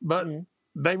 But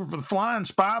they were flying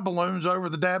spy balloons over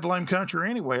the dabbling country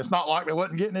anyway. It's not like they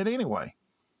wasn't getting it anyway.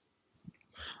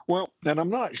 Well, and I'm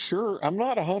not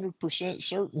 100%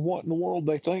 certain what in the world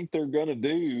they think they're going to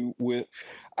do with.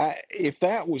 If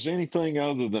that was anything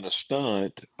other than a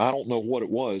stunt, I don't know what it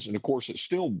was. And of course, it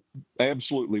still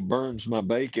absolutely burns my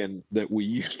bacon that we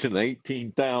used an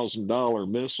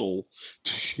 $18,000 missile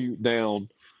to shoot down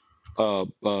a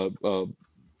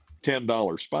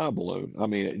 $10 spy balloon. I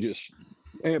mean, it just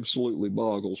absolutely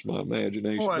boggles my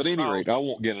imagination. But at any rate, I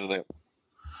won't get into that.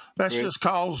 That's just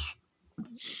because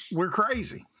we're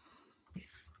crazy.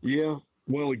 Yeah.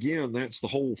 Well, again, that's the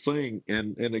whole thing.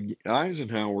 And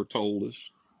Eisenhower told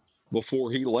us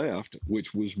before he left,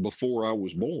 which was before I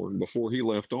was born, before he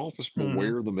left office,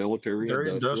 beware the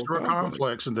military-industrial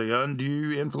complex and the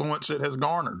undue influence it has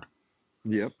garnered.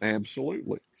 Yep,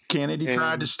 absolutely. Kennedy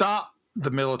tried to stop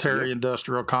the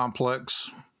military-industrial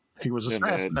complex. He was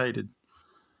assassinated.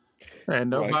 And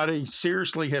nobody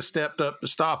seriously has stepped up to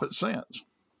stop it since.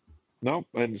 No,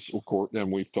 and of course,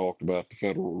 and we've talked about the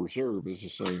Federal Reserve is the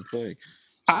same thing.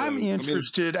 I'm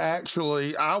interested,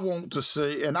 actually. I want to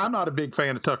see, and I'm not a big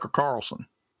fan of Tucker Carlson.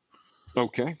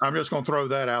 Okay. I'm just going to throw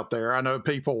that out there. I know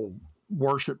people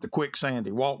worship the quicksand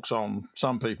he walks on.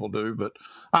 Some people do, but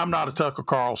I'm not a Tucker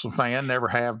Carlson fan. Never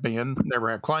have been,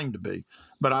 never have claimed to be.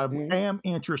 But I am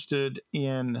interested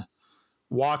in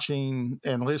watching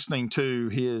and listening to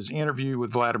his interview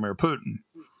with Vladimir Putin.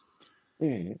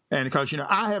 And because,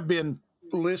 I have been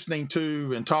listening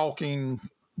to and talking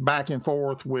back and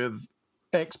forth with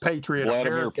expatriate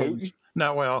Vladimir Americans. Putin?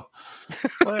 No, well,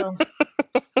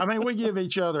 I mean, we give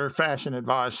each other fashion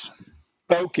advice.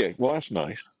 Okay, well, that's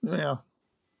nice. Yeah.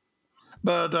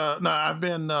 But, no, I've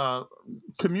been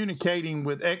communicating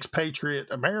with expatriate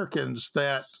Americans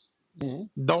that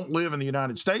don't live in the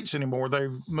United States anymore.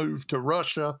 They've moved to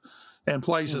Russia and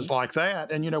places like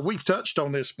that. And, we've touched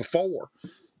on this before,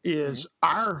 is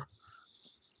our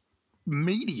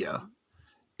media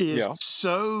is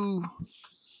so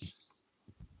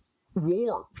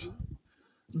warped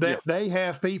that they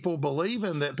have people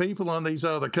believing that people in these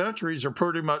other countries are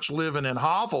pretty much living in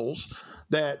hovels,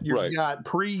 that you've got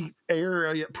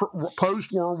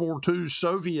post-World War II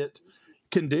Soviet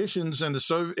conditions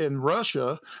in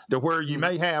Russia, to where you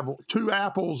may have 2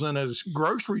 apples in a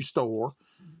grocery store,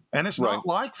 and it's not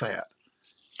like that.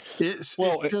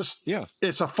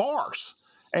 It's a farce.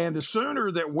 And the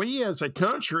sooner that we as a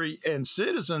country and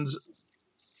citizens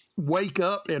wake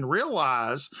up and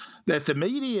realize that the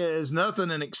media is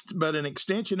nothing but an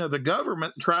extension of the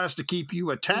government, tries to keep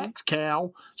you a tax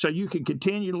cow so you can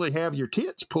continually have your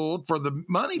tits pulled for the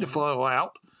money to flow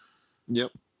out.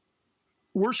 Yep.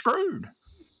 We're screwed.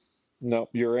 No,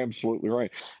 you're absolutely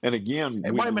right. And again,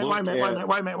 wait a minute.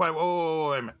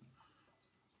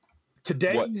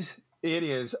 It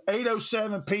is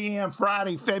 8:07 p.m.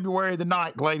 Friday, February the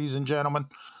 9th, ladies and gentlemen.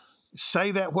 Say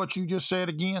that what you just said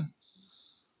again.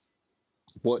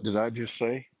 What did I just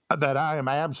say? That I am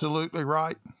absolutely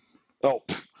right. Oh,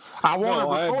 I want to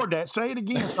record that. Say it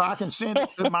again so I can send it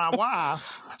to my wife.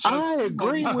 So I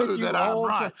agree with you. That I'm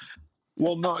right.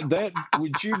 Well, not that.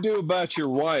 What you do about your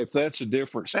wife, that's a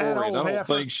different story. I don't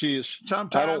think she is.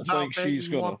 Sometimes I'll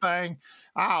think one thing,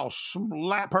 I'll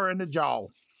slap her in the jaw.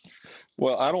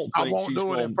 Well, I don't think I won't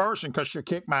do it in person because she'll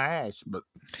kick my ass. But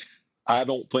I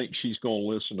don't think she's going to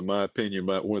listen to my opinion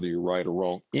about whether you're right or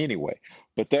wrong anyway.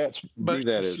 But be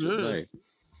that as it may.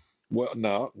 Well,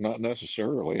 no, not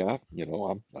necessarily.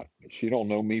 She don't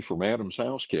know me from Adam's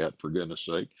house cat, for goodness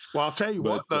sake. Well, I'll tell you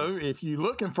what, though, if you're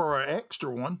looking for an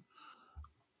extra one,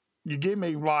 you give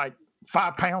me like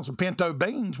 5 pounds of pinto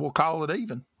beans, we'll call it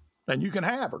even, and you can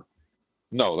have her.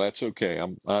 No, that's okay.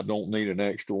 I don't need an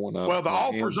extra one. Well, the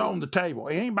offer's on the table.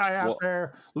 Anybody out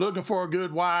there looking for a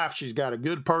good wife, she's got a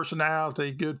good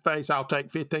personality, good face, I'll take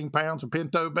 15 pounds of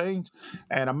pinto beans,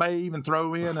 and I may even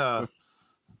throw in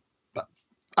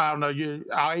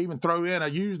I'll even throw in a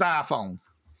used iPhone.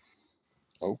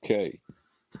 Okay.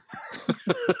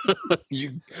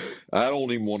 I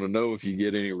don't even want to know if you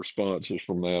get any responses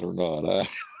from that or not.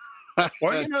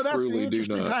 Well, that's the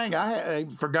interesting thing. I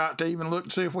forgot to even look to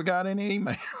see if we got any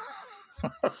email.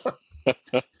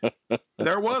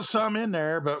 There was some in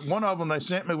there, but one of them they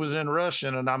sent me was in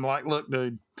Russian, and I'm like, look,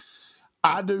 dude,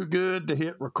 I do good to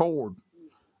hit record.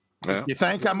 Yeah. You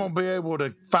think I'm going to be able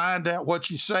to find out what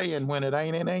you're saying when it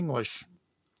ain't in English?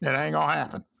 It ain't going to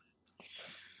happen.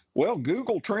 Well,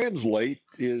 Google Translate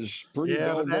is pretty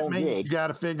but that means good. You got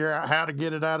to figure out how to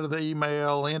get it out of the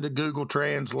email into Google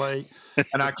Translate,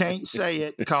 and I can't say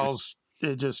it because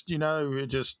it is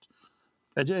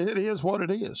what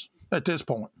it is at this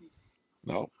point.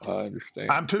 No, I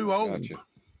understand. I'm too old. Gotcha.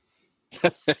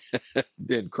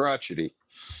 Then crotchety.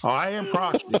 Oh, I am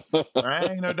crotchety. There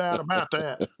ain't no doubt about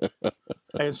that.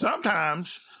 And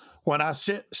sometimes when I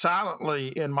sit silently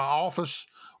in my office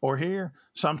or here,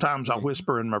 sometimes I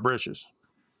whisper in my britches.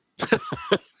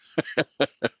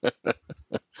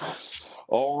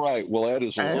 All right. Well, that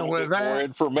is a little bit more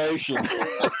information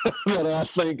that I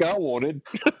think I wanted.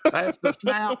 That's the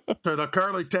snout to the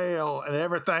curly tail and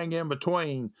everything in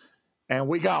between. And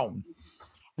we gone.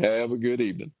 Have a good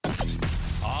evening.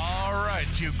 All right,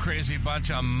 you crazy bunch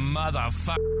of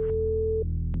motherfuckers.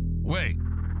 Wait.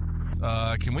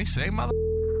 Can we say mother?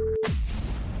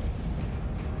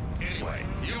 Anyway,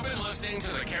 you've been listening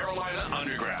to the Carolina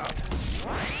Underground.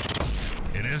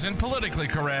 It isn't politically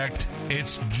correct,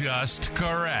 it's just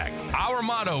correct. Our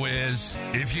motto is,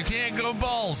 if you can't go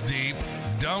balls deep,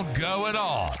 don't go at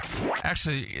all.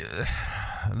 Actually,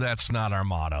 that's not our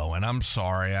motto, and I'm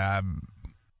sorry, I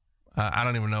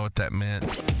don't even know what that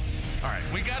meant. All right,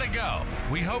 we gotta go.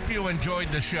 We hope you enjoyed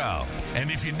the show. And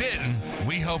if you didn't,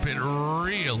 we hope it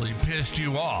really pissed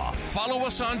you off. Follow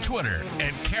us on Twitter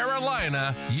at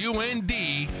Carolina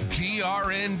UNDGRND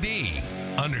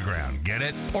Underground, get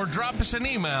it? Or drop us an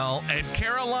email at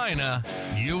Carolina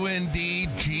UNDGRND,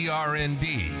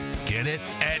 get it?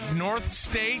 At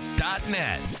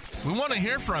northstate.net. We want to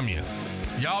hear from you.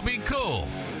 Y'all be cool.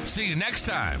 See you next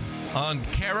time on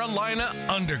Carolina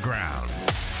Underground.